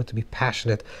exciting. I want it to be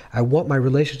passionate. I want my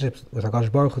relationship with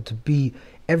HaKadosh Baruch Hu to be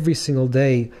every single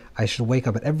day. I should wake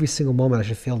up at every single moment. I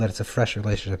should feel that it's a fresh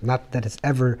relationship, not that it's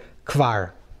ever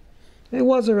kvar. It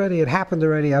was already. It happened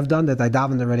already. I've done that. I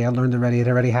davened already. I learned already. It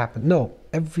already happened. No.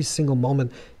 Every single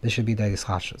moment, there should be days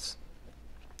chashas.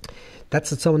 That's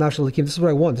the Tzom Nafsh Elikim. This is what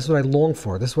I want. This is what I long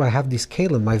for. This is what I have these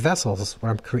kalim, my vessels, what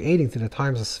I'm creating through the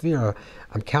times of Sphira.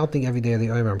 I'm counting every day of the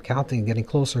Omer. I'm counting and getting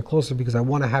closer and closer because I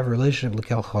want to have a relationship with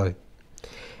Kel Choy.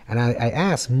 And I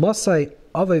ask, Masai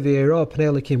Avei Ve'era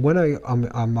Pnei Elikim, when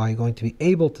am I going to be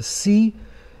able to see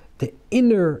the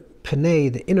inner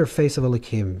Pnei, the inner face of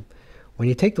Elikim? When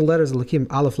you take the letters of Elikim,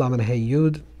 Aleph, Lam, and Hey,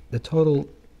 Yud, the total,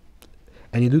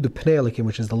 and you do the Pnei Elikim,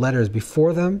 which is the letters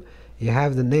before them, you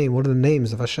have the name, one of the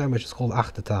names of Hashem, which is called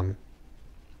Achtatam.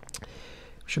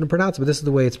 We shouldn't pronounce it, but this is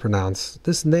the way it's pronounced.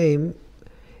 This name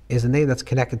is a name that's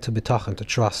connected to bitachon, to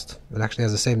trust. It actually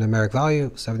has the same numeric value,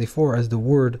 74, as the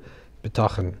word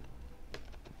bitachon.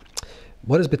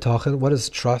 What is bitachon? What is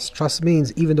trust? Trust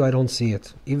means even though I don't see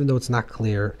it, even though it's not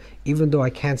clear, even though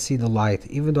I can't see the light,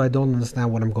 even though I don't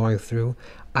understand what I'm going through,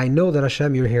 I know that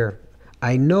Hashem, you're here.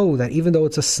 I know that even though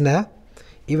it's a sneh,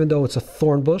 even though it's a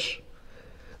thorn bush,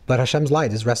 but Hashem's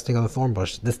light is resting on the thorn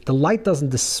bush. The light doesn't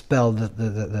dispel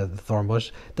the thorn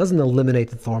bush, doesn't eliminate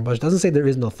the thorn bush, doesn't say there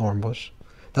is no thorn bush,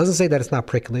 doesn't say that it's not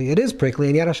prickly. It is prickly,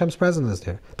 and yet Hashem's presence is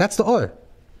there. That's the Or.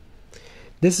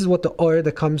 This is what the Or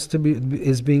that comes to be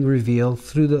is being revealed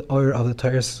through the Or of the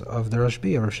Torahs of the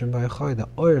Rashbi, of Rashbi Rav Pinson. The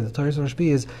Or, the Torahs of Rashbi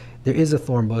is there is a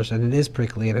thorn bush, and it is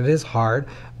prickly, and it is hard,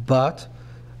 but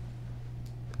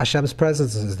Hashem's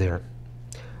presence is there.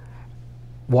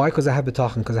 Why? Because I have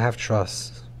bitachon, because I have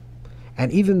trust. And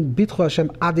even bitchu Hashem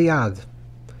adiyad.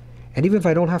 And even if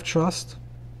I don't have trust,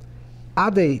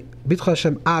 bitchu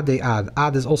Hashem adiyad.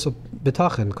 Ad is also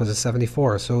bitachon because it's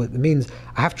 74. So it means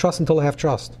I have trust until I have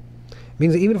trust. It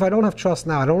means that even if I don't have trust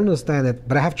now, I don't understand it,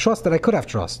 but I have trust that I could have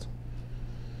trust.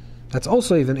 That's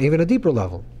also even a deeper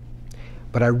level.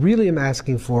 But I really am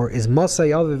asking for is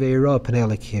Masayav Ve'era Pnei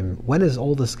Elikim. When is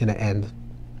all this going to end?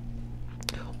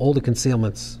 All the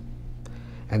concealments.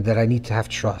 And that I need to have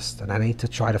trust, and I need to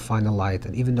try to find the light.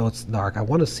 And even though it's dark, I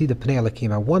want to see the Pnei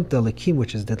Elikim. I want the Elikim,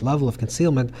 which is that level of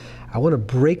concealment. I want to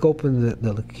break open the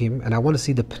Elikim, and I want to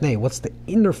see the Pnei. What's the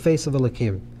inner face of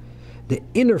Elikim? The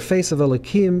inner face of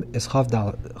Elikim is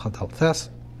Chavdal Tes.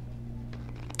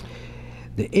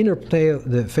 The inner Pnei,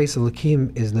 the face of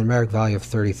Elikim, is the numeric value of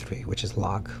 33, which is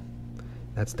Lag.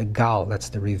 That's the Gal, that's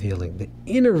the revealing. The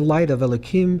inner light of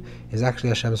Elikim is actually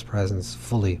Hashem's presence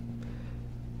fully.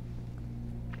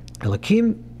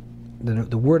 Elikim,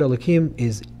 the word Elikim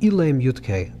is Ilaim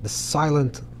Yudke, the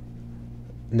silent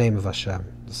name of Hashem,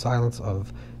 the silence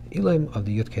of Ilaim of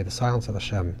the Yudke, the silence of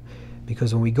Hashem.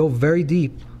 Because when we go very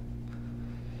deep,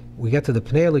 we get to the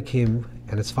Pnei Elikim,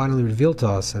 and it's finally revealed to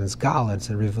us, and it's Gal, and it's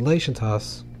a revelation to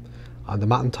us on the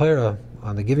Matan Torah,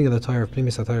 on the giving of the Torah of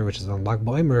Pnimis HaTorah, which is on Lag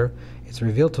BaOmer. It's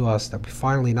revealed to us that we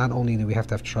finally, not only do we have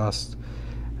to have trust,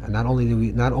 and not only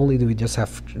do we just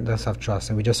have trust,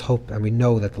 and we just hope and we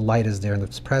know that the light is there and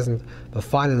it's present, but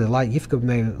finally the light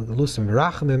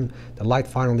the light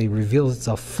finally reveals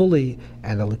itself fully,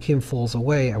 and the Elikim falls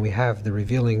away, and we have the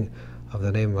revealing of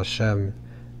the name of Hashem.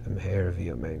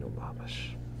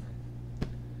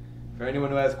 For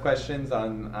anyone who has questions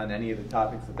on any of the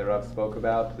topics that the Rav spoke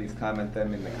about, please comment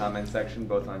them in the comment section,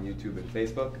 both on YouTube and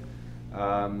Facebook.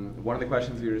 One of the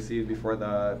questions we received before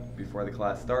the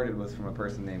class started was from a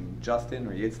person named Justin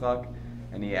or Yitzchak,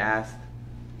 and he asked,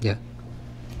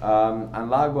 on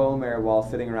Lag BaOmer, while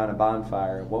sitting around a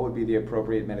bonfire, what would be the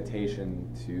appropriate meditation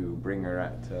to bring her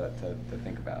to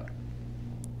think about?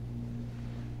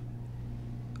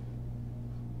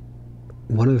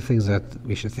 One of the things that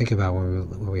we should think about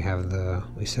when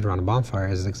we sit around a bonfire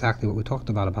is exactly what we talked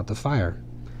about the fire.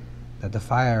 That the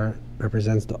fire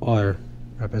represents the Or,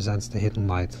 represents the hidden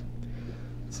light.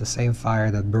 It's the same fire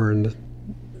that burned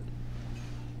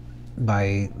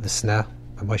by the sneh,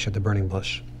 by Moshe the burning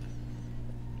bush.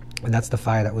 And that's the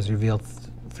fire that was revealed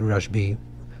through Rashbi,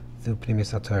 through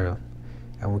Pnimis HaTorah.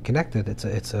 And when connected,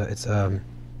 it's a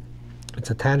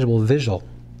tangible visual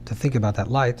to think about that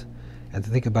light, and to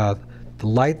think about the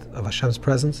light of Hashem's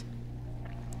presence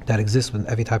that exists with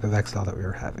every type of exile that we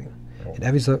are having. In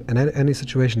any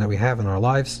situation that we have in our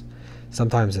lives,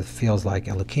 sometimes it feels like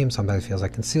Elikim, sometimes it feels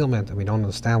like concealment, and we don't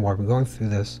understand why we're going through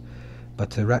this.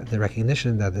 But the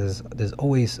recognition that there's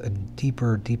always a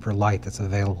deeper light that's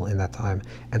available in that time.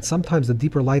 And sometimes the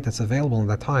deeper light that's available in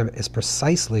that time is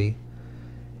precisely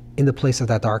in the place of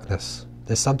that darkness.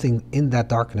 There's something in that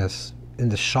darkness, in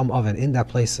the shum oven, in that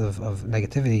place of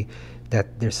negativity,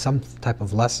 that there's some type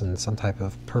of lesson, some type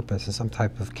of purpose, and some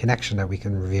type of connection that we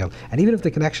can reveal. And even if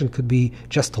the connection could be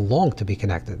just to long to be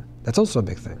connected, that's also a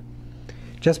big thing.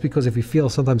 Just because if we feel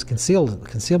sometimes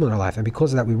concealment in our life, and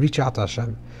because of that we reach out to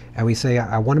Hashem, and we say,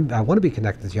 I want to be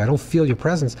connected to you, I don't feel your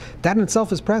presence, that in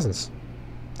itself is presence.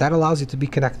 That allows you to be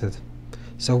connected.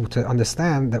 So to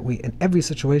understand that we, in every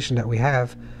situation that we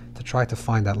have, to try to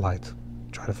find that light,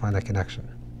 try to find that connection.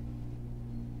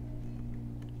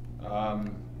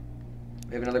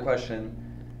 We have another question,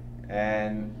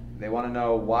 and they want to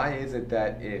know, why is it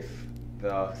that if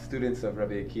the students of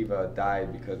Rabbi Akiva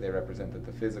died because they represented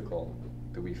the physical,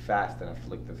 do we fast and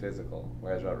afflict the physical?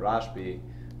 Whereas Rashbi,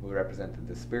 who represented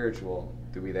the spiritual,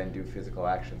 do we then do physical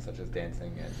actions such as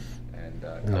dancing and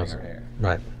cutting our hair?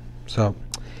 Right. So,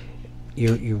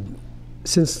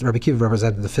 since Rabbi Akiva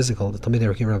represented the physical, the Talmidei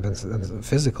Rabbi Akiva represented the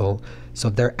physical, so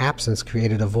their absence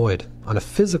created a void. On a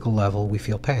physical level, we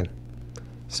feel pain.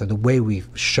 So the way we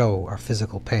show our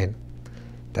physical pain,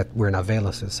 that we're in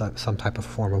Avelis, is some type of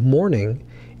form of mourning,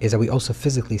 is that we also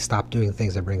physically stop doing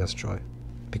things that bring us joy.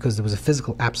 Because there was a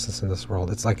physical absence in this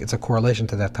world. It's a correlation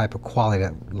to that type of quality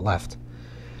that left.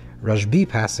 Rashbi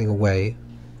passing away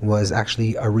was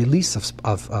actually a release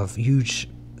of huge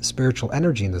spiritual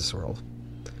energy in this world.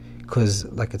 Because,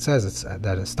 like it says, it's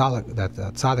that a tzaddik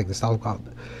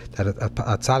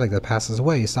that passes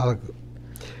away, a tzaddik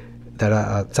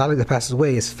that passes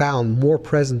away is found more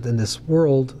present in this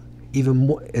world, even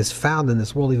more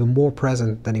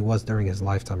present than he was during his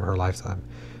lifetime or her lifetime.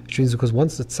 Which means because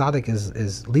once the tzaddik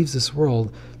leaves this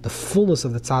world, the fullness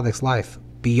of the tzaddik's life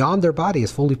beyond their body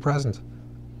is fully present.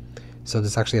 So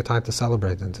there's actually a time to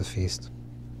celebrate and to feast.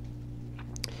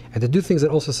 And to do things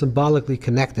that also symbolically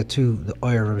connected to the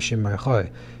Oyer of Shimon Yochai.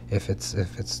 If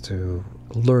it's to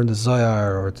learn the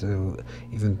Zohar or to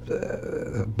even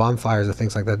bonfires or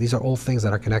things like that, these are all things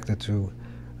that are connected to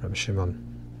Rabbi Shimon.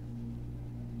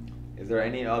 Is there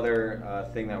any other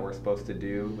thing that we're supposed to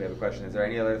do? We have a question. Is there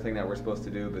any other thing that we're supposed to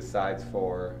do besides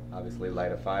for, obviously,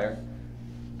 light a fire?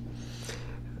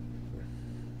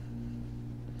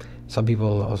 Some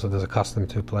people also, there's a custom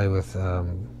to play with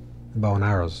bow and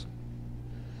arrows.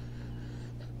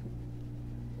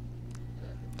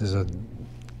 There's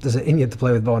an Indian to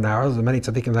play with bow and arrows, and many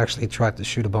tzaddikim actually try to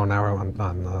shoot a bow and arrow on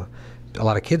a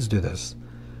lot of kids do this.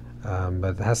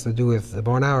 But it has to do with the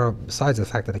bow and arrow, besides the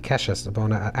fact that the keshes, the bow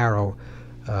and arrow,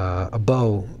 a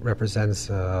bow represents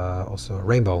also a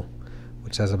rainbow,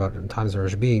 which says about in times of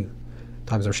Rashbi,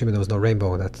 times of Shimon, there was no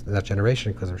rainbow in that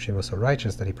generation because Shimon was so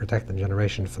righteous that he protected the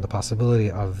generation from the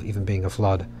possibility of even being a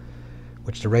flood,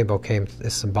 which the rainbow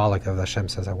is symbolic of. Hashem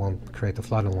says, I won't create the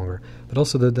flood no longer. But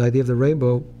also the idea of the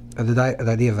rainbow, the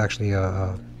idea of actually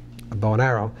a bow and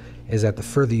arrow, is that the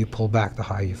further you pull back, the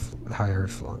higher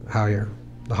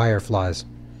it flies,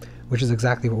 which is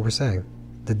exactly what we're saying.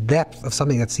 The depth of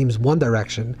something that seems one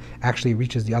direction actually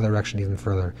reaches the other direction even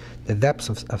further. The depths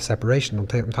of separation in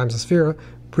times of Sphira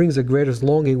brings the greatest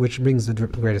longing, which brings the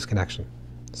greatest connection.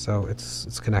 So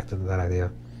it's connected to that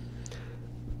idea.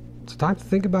 It's time to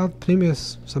think about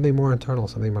Pneumius, something more internal,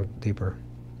 something more deeper.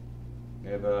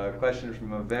 We have a question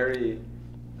from a very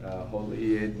holy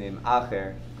Yid named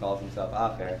Acher, calls himself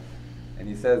Acher, and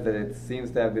he says that it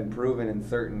seems to have been proven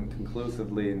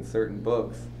conclusively in certain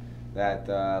books that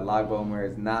Lag BaOmer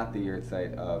is not the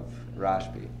yahrzeit of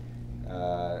Rashbi.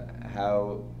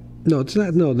 How? No, it's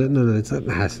not. No, it's not.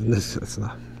 It's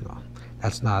not.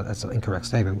 No, that's an incorrect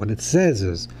statement. What it says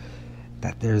is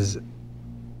that there's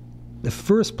the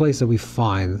first place that we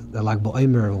find that Lag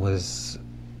BaOmer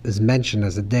is mentioned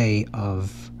as a day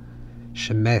of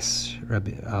Shemes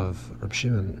of Reb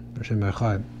Shimon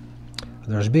Yochai,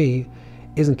 the Rashbi,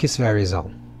 is in Kisvei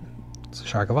Arizal. So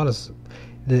Shar Kavanas,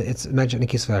 it's mentioned in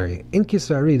Kisvei. In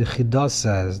Kisvei, the Chidah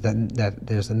says that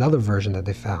there's another version that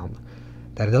they found,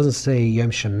 that it doesn't say Yom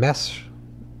Shemes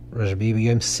Rashbi, but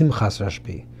Yom Simchas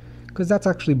Rashbi. Because that's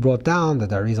actually brought down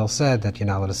that the Arizal said that you're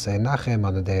not allowed to say Nachem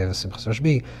on the day of Simchas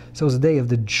Rashbi, so it's the day of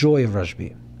the joy of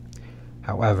Rashbi.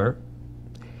 However,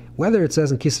 whether it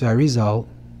says in Kisvei Arizal,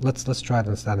 let's try to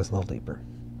understand this a little deeper.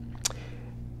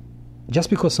 Just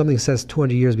because something says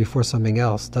 200 years before something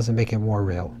else doesn't make it more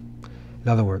real. In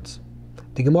other words,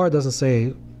 the Gemara doesn't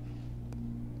say,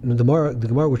 the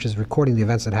Gemara which is recording the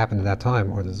events that happened at that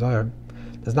time, or the Zohar,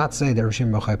 does not say that Reb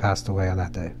Shimon Yochai passed away on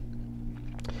that day.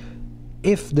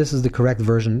 If this is the correct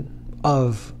version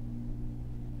of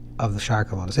the Shar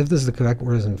Kavanos, if this is the correct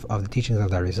version of the teachings of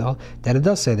the Arizal, then it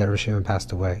does say that Reb Shimon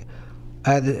passed away,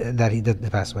 that he did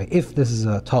pass away. If this is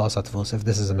a Talas Atvus, if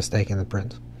this is a mistake in the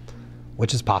print,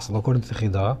 which is possible according to the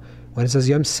Chidah, when it says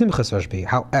Yom Simchas Rashbi.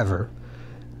 However,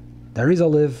 the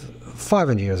Arizal lived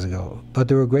 500 years ago, but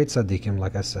there were great tzaddikim,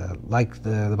 like I said, like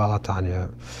the Baal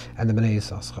HaTanya, and the Bnei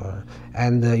Yisachar,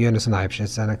 and the Yonis and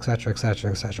Eibshitz, and etc.,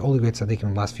 etc., etc., all the great tzaddikim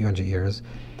in the last few hundred years.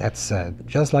 That said,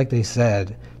 just like they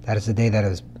said that it's the day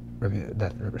that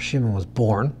Rabbi Shimon was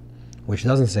born, which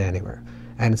doesn't say anywhere,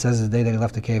 and it says the day that he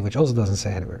left the cave, which also doesn't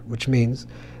say anywhere, which means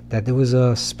that there was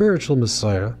a spiritual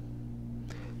Messiah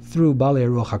through Balei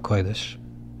Ruach HaKodesh.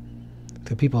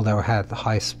 to people that had the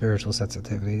high spiritual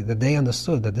sensitivity, that they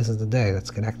understood that this is the day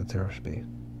that's connected to Rashbi.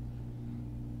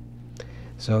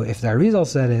 So if the Arizal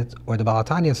said it, or the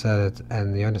Balatanya said it,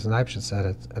 and the Yonis and Eibshit said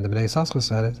it, and the Bnei Yissaschar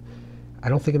said it, I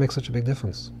don't think it makes such a big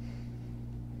difference.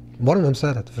 One of them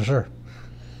said it, for sure.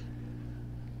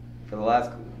 For the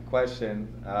last question,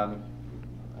 our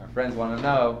friends want to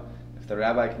know if the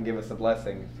rabbi can give us a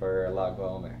blessing for Lag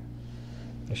BaOmer.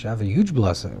 You should have a huge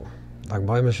blessing. Lag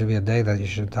BaOmer should be a day that you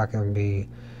should talk and be.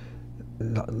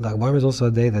 Lag BaOmer is also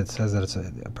a day that says that it's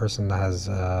a person that has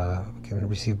can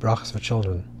receive brachas for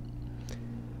children.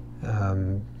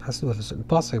 Has to do with a certain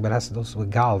pasuk, but has to do also with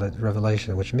Gal, that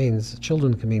revelation, which means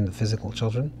children can mean the physical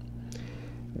children.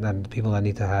 And the people that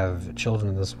need to have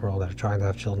children in this world, that are trying to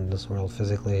have children in this world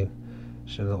physically,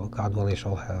 should, God willing,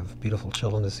 shall have beautiful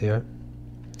children this year.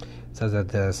 It says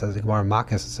that says the Gemara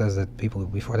Makis, it says that people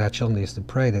before they had children, they used to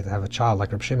pray that they have a child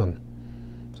like Reb Shimon.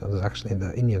 So there's actually in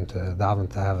the Indian to daven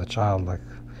to have a child like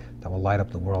that will light up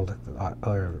the world like the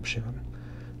other Reb Shimon.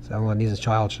 So everyone that needs a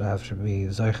child should be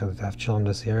zoicha to have children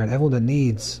this year, and everyone that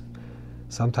needs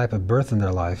some type of birth in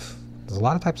their life. There's a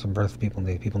lot of types of birth people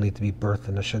need. People need to be birthed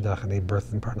in a shidduch, and they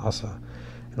birthed in parnasa,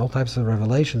 and all types of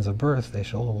revelations of birth. They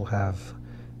should all have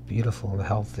beautiful and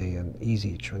healthy and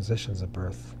easy transitions of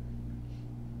birth.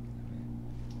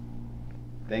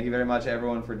 Thank you very much,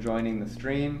 everyone, for joining the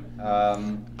stream.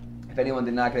 If anyone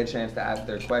did not get a chance to ask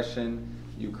their question,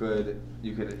 you could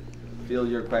field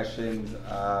your questions.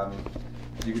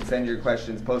 You can send your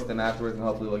questions, post them afterwards, and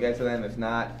hopefully we'll get to them. If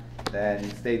not, then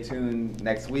stay tuned.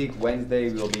 Next week,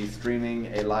 Wednesday, we'll be streaming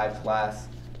a live class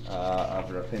of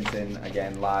Rav Pinson,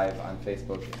 again live on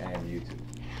Facebook and YouTube.